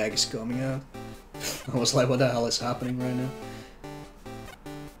 Oh, the egg is coming out. I was like, what the hell is happening right now?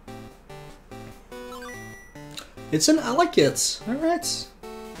 It's an Alakit! Alright.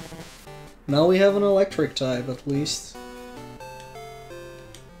 Now we have an electric type, at least.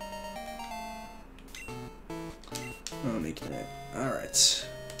 Oh, nickname. Alright.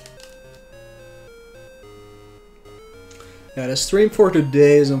 Yeah, the stream for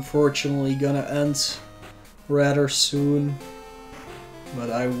today is unfortunately gonna end rather soon. But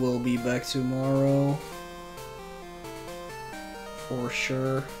I will be back tomorrow. For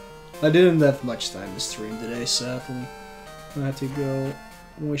sure. I didn't have much time to stream today, sadly. I had to go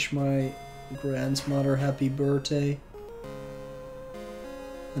wish my grandmother happy birthday.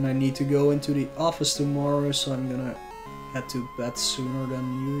 And I need to go into the office tomorrow, so I'm gonna head to bed sooner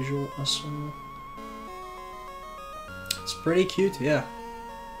than usual as well. It's pretty cute, yeah.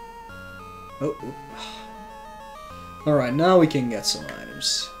 Oh. Alright, now we can get some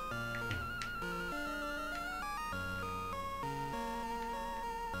items.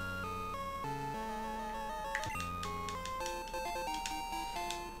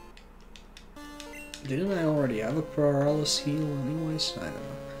 Didn't I already have a paralysis heal anyways? I don't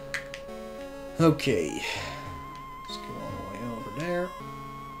know. Okay. Let's go all the way over there.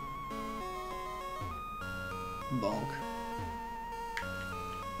 Bonk.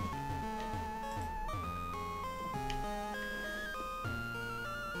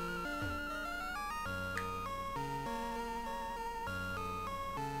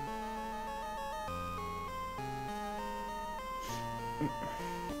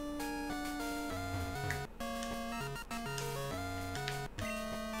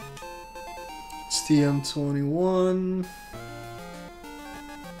 TM21.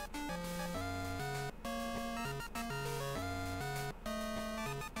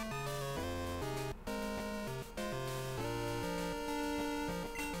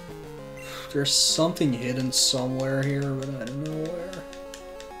 There's something hidden somewhere here, but I don't know where.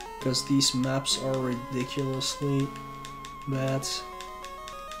 Because these maps are ridiculously bad.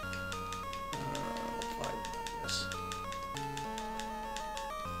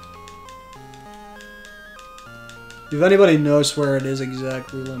 If anybody knows where it is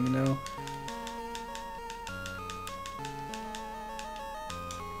exactly, let me know.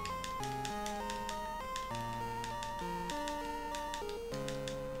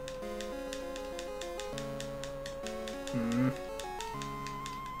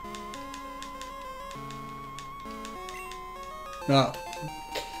 No.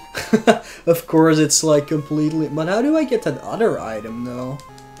 Of course it's like completely... But how do I get that other item though?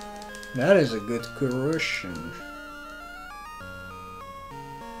 That is a good question.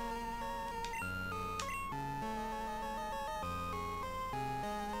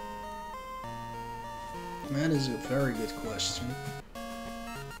 That is a very good question.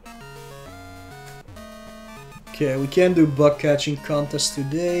 Okay, we can't do bug catching contest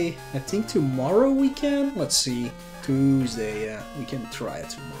today. I think tomorrow we can? Let's see. Tuesday, yeah. We can try it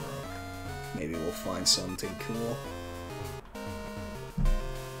tomorrow. Maybe we'll find something cool.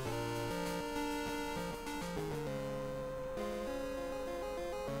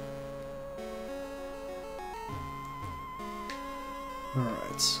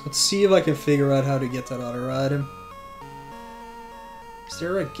 Alright, let's see if I can figure out how to get that other item. Is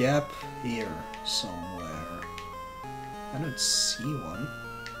there a gap here somewhere? I don't see one.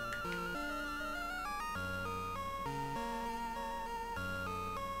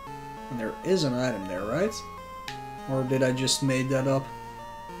 And there is an item there, right? Or did I just made that up?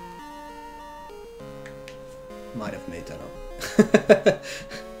 Might have made that up.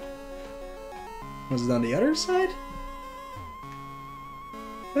 Was it on the other side?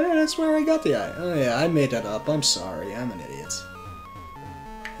 Yeah, that's where I got the item. Oh yeah, I made that up. I'm sorry. I'm an idiot.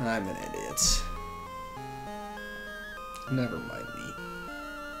 I'm an idiot. Never mind me.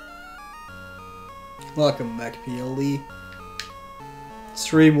 Welcome back, PLE.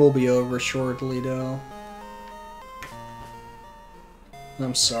 Stream will be over shortly, though.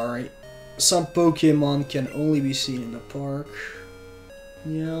 I'm sorry. Some Pokémon can only be seen in the park.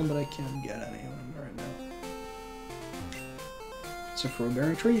 Yeah, but I can't get any of them right now. It's a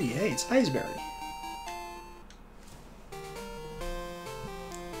fruit-bearing tree. Hey, it's Iceberry.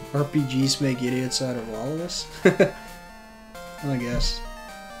 RPGs make idiots out of all of us? I guess.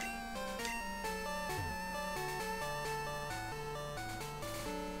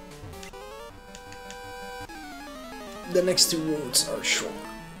 The next two roads are short.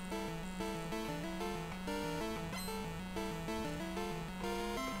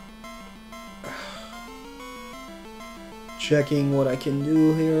 Checking what I can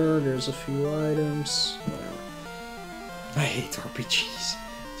do here. There's a few items. Whatever. I hate RPGs.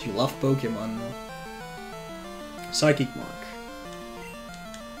 Do you love Pokemon though? Psychic Mark.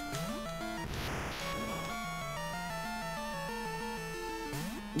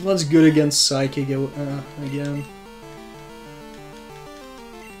 What's good against Psychic again?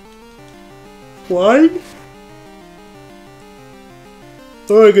 Flying?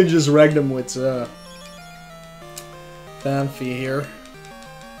 Or I can just wreck them with Fanfi here.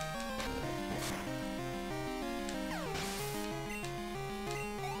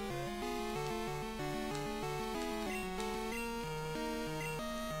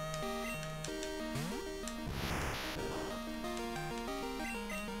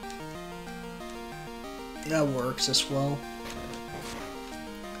 That works as well.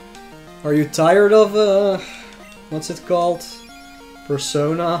 Are you tired of, what's it called?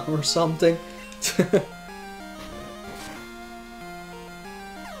 Persona or something?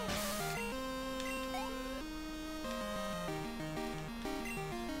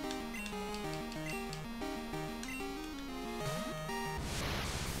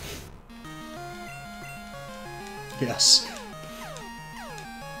 Yes.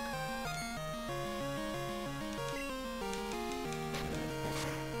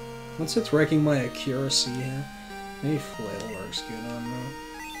 What's it wrecking my accuracy here? Maybe flail works good on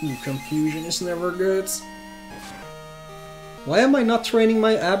that. Confusion is never good. Why am I not training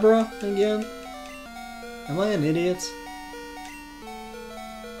my Abra again? Am I an idiot?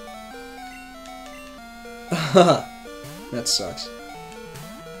 That sucks.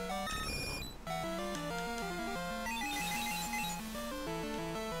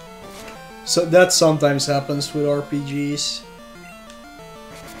 So that sometimes happens with RPGs.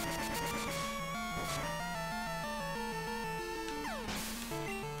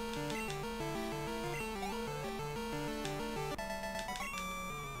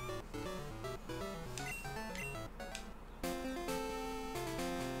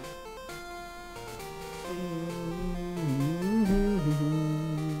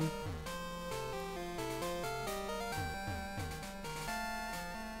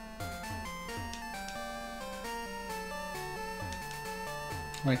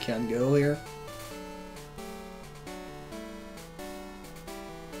 I can't go here.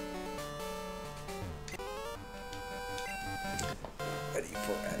 Ready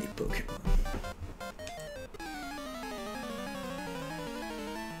for any Pokemon.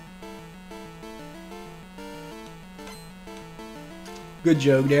 Good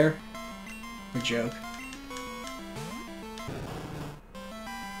joke there. Good joke.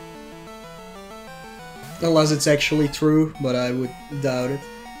 Unless it's actually true, but I would doubt it.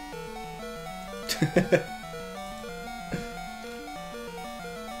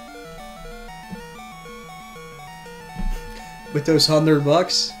 With those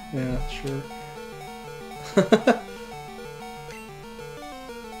 $100? Yeah, sure.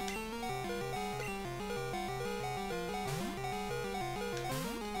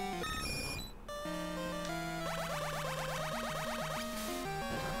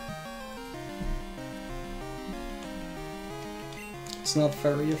 It's not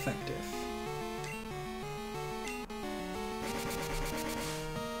very effective.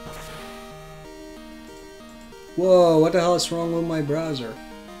 Whoa, what the hell is wrong with my browser?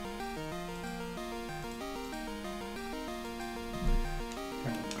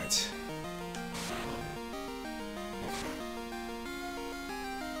 Alright.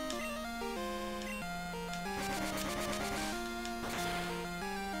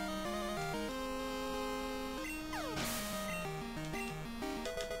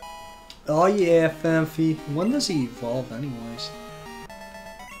 Oh yeah, Fanfi. When does he evolve anyways?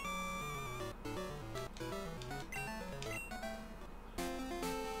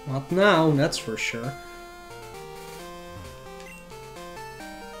 Not now, that's for sure.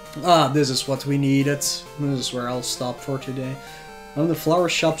 Ah, this is what we needed. This is where I'll stop for today. On the flower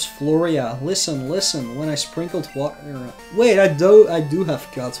shop's Floria. Listen, listen. When I sprinkled water... Wait, I do have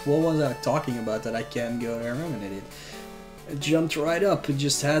guts. What was I talking about that I can't go there? I'm an idiot. It jumped right up. It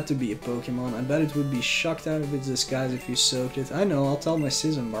just had to be a Pokemon. I bet it would be shocked out of its disguise if you soaked it. I know, I'll tell my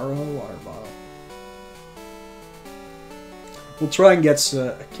sis and borrow a water bottle. We'll try and get...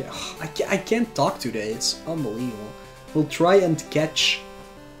 I can't talk today, it's unbelievable. We'll try and catch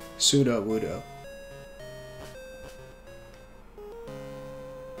Sudowoodo.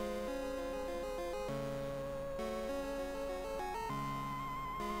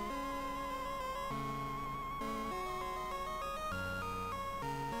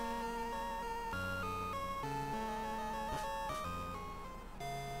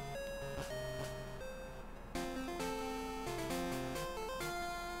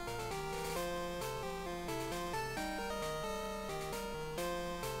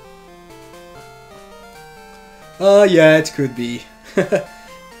 Yeah, it could be.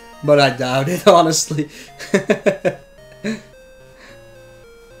 But I doubt it, honestly.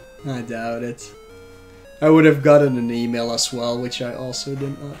 I doubt it. I would have gotten an email as well, which I also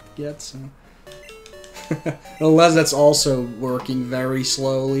did not get, so... Unless that's also working very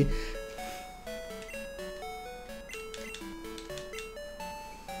slowly.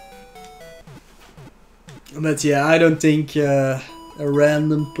 But yeah, I don't think a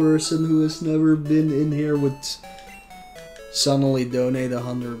random person who has never been in here would suddenly donate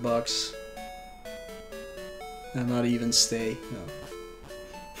 $100 and not even stay. No.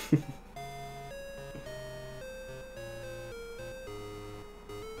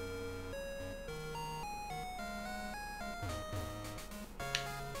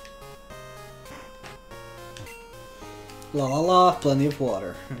 La la la, plenty of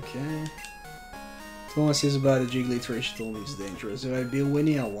water. Okay. Someone says about a Jigglypuff, she told me it's dangerous. If I beat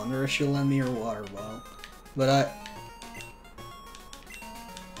Winnie, I wonder if she'll lend me her water bottle. But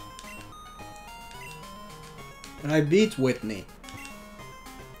I beat Whitney.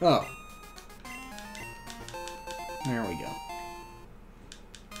 Oh. There we go.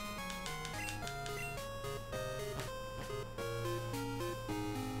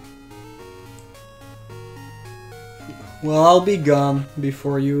 Well, I'll be gone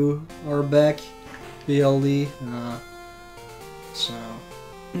before you are back, BLD. So,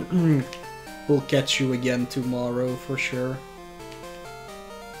 we'll catch you again tomorrow for sure.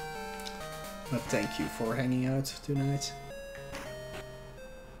 But thank you for hanging out tonight.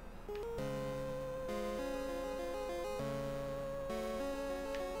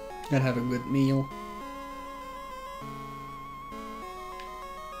 And have a good meal.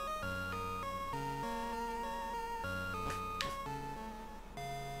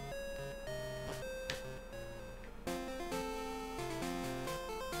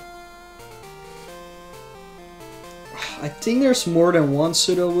 I think there's more than one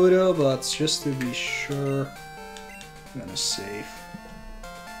Sudowoodo, but just to be sure, I'm gonna save.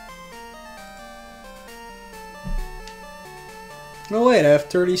 No wait, I have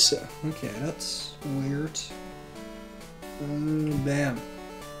 37. Okay, that's weird. Bam.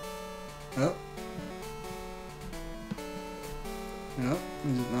 Oh. No,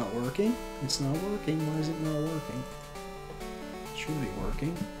 is it not working? It's not working. Why is it not working? It should be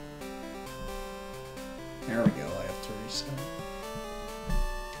working. There we go, I have 37.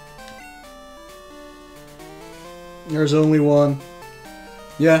 There's only one.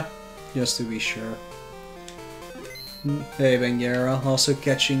 Yeah, just to be sure. Hey Bengara, also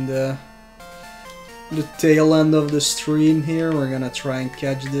catching the tail end of the stream here. We're gonna try and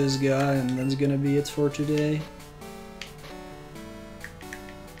catch this guy, and that's gonna be it for today.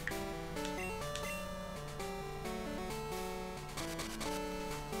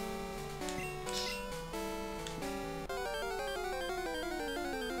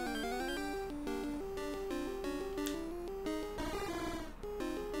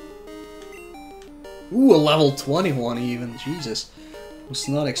 Ooh, a level 21 even, Jesus. Was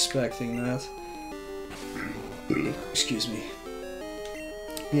not expecting that. Excuse me.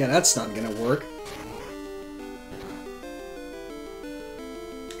 Yeah, that's not gonna work.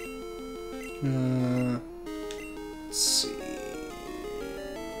 Let's see.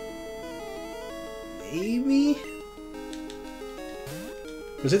 Maybe?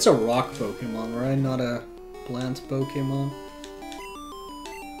 Because it's a rock Pokemon, right? Not a plant Pokemon.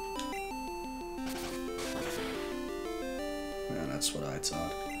 Yeah, that's what I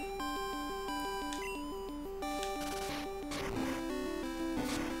thought.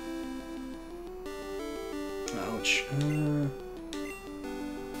 Ouch.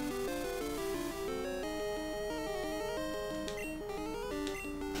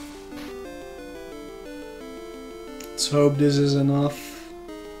 Let's hope this is enough.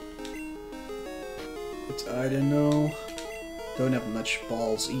 But I don't know. Don't have much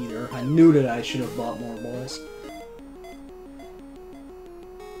balls either. I knew that I should have bought more balls.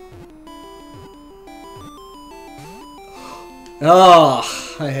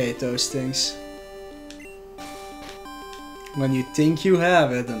 Oh, I hate those things. When you think you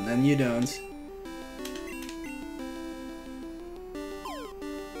have it and then you don't.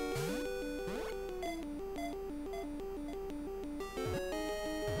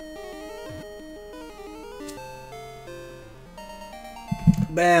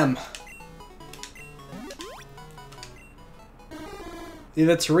 Bam! If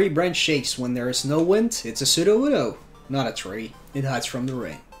a tree branch shakes when there is no wind, it's a pseudo-widow. Not a tree. It hides from the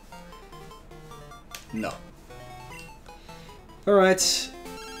rain. No. Alright.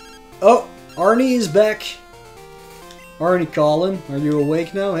 Oh! Arnie is back! Arnie Colin, are you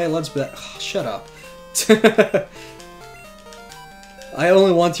awake now? Hey, let's bet. Oh, shut up. I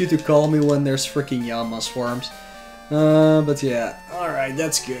only want you to call me when there's freaking Yama swarms. But yeah. Alright,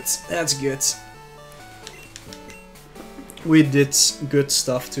 that's good. That's good. We did good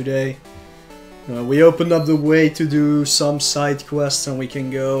stuff today. We opened up the way to do some side quests and we can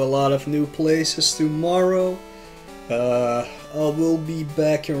go a lot of new places tomorrow. I will be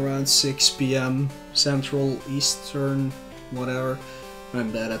back around 6 PM Central, Eastern, whatever.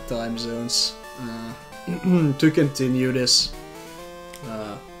 I'm bad at time zones. To continue this.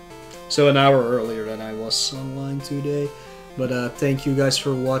 So an hour earlier than I was online today. But thank you guys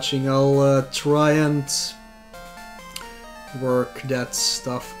for watching. I'll try and work that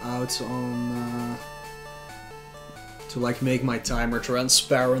stuff out on to like make my timer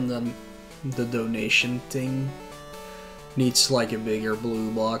transparent, and the donation thing needs like a bigger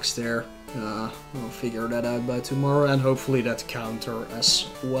blue box there. I'll figure that out by tomorrow, and hopefully that counter as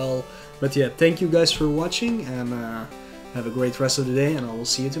well. But yeah, thank you guys for watching, and have a great rest of the day, and I will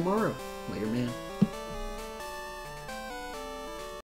see you tomorrow. Later, man.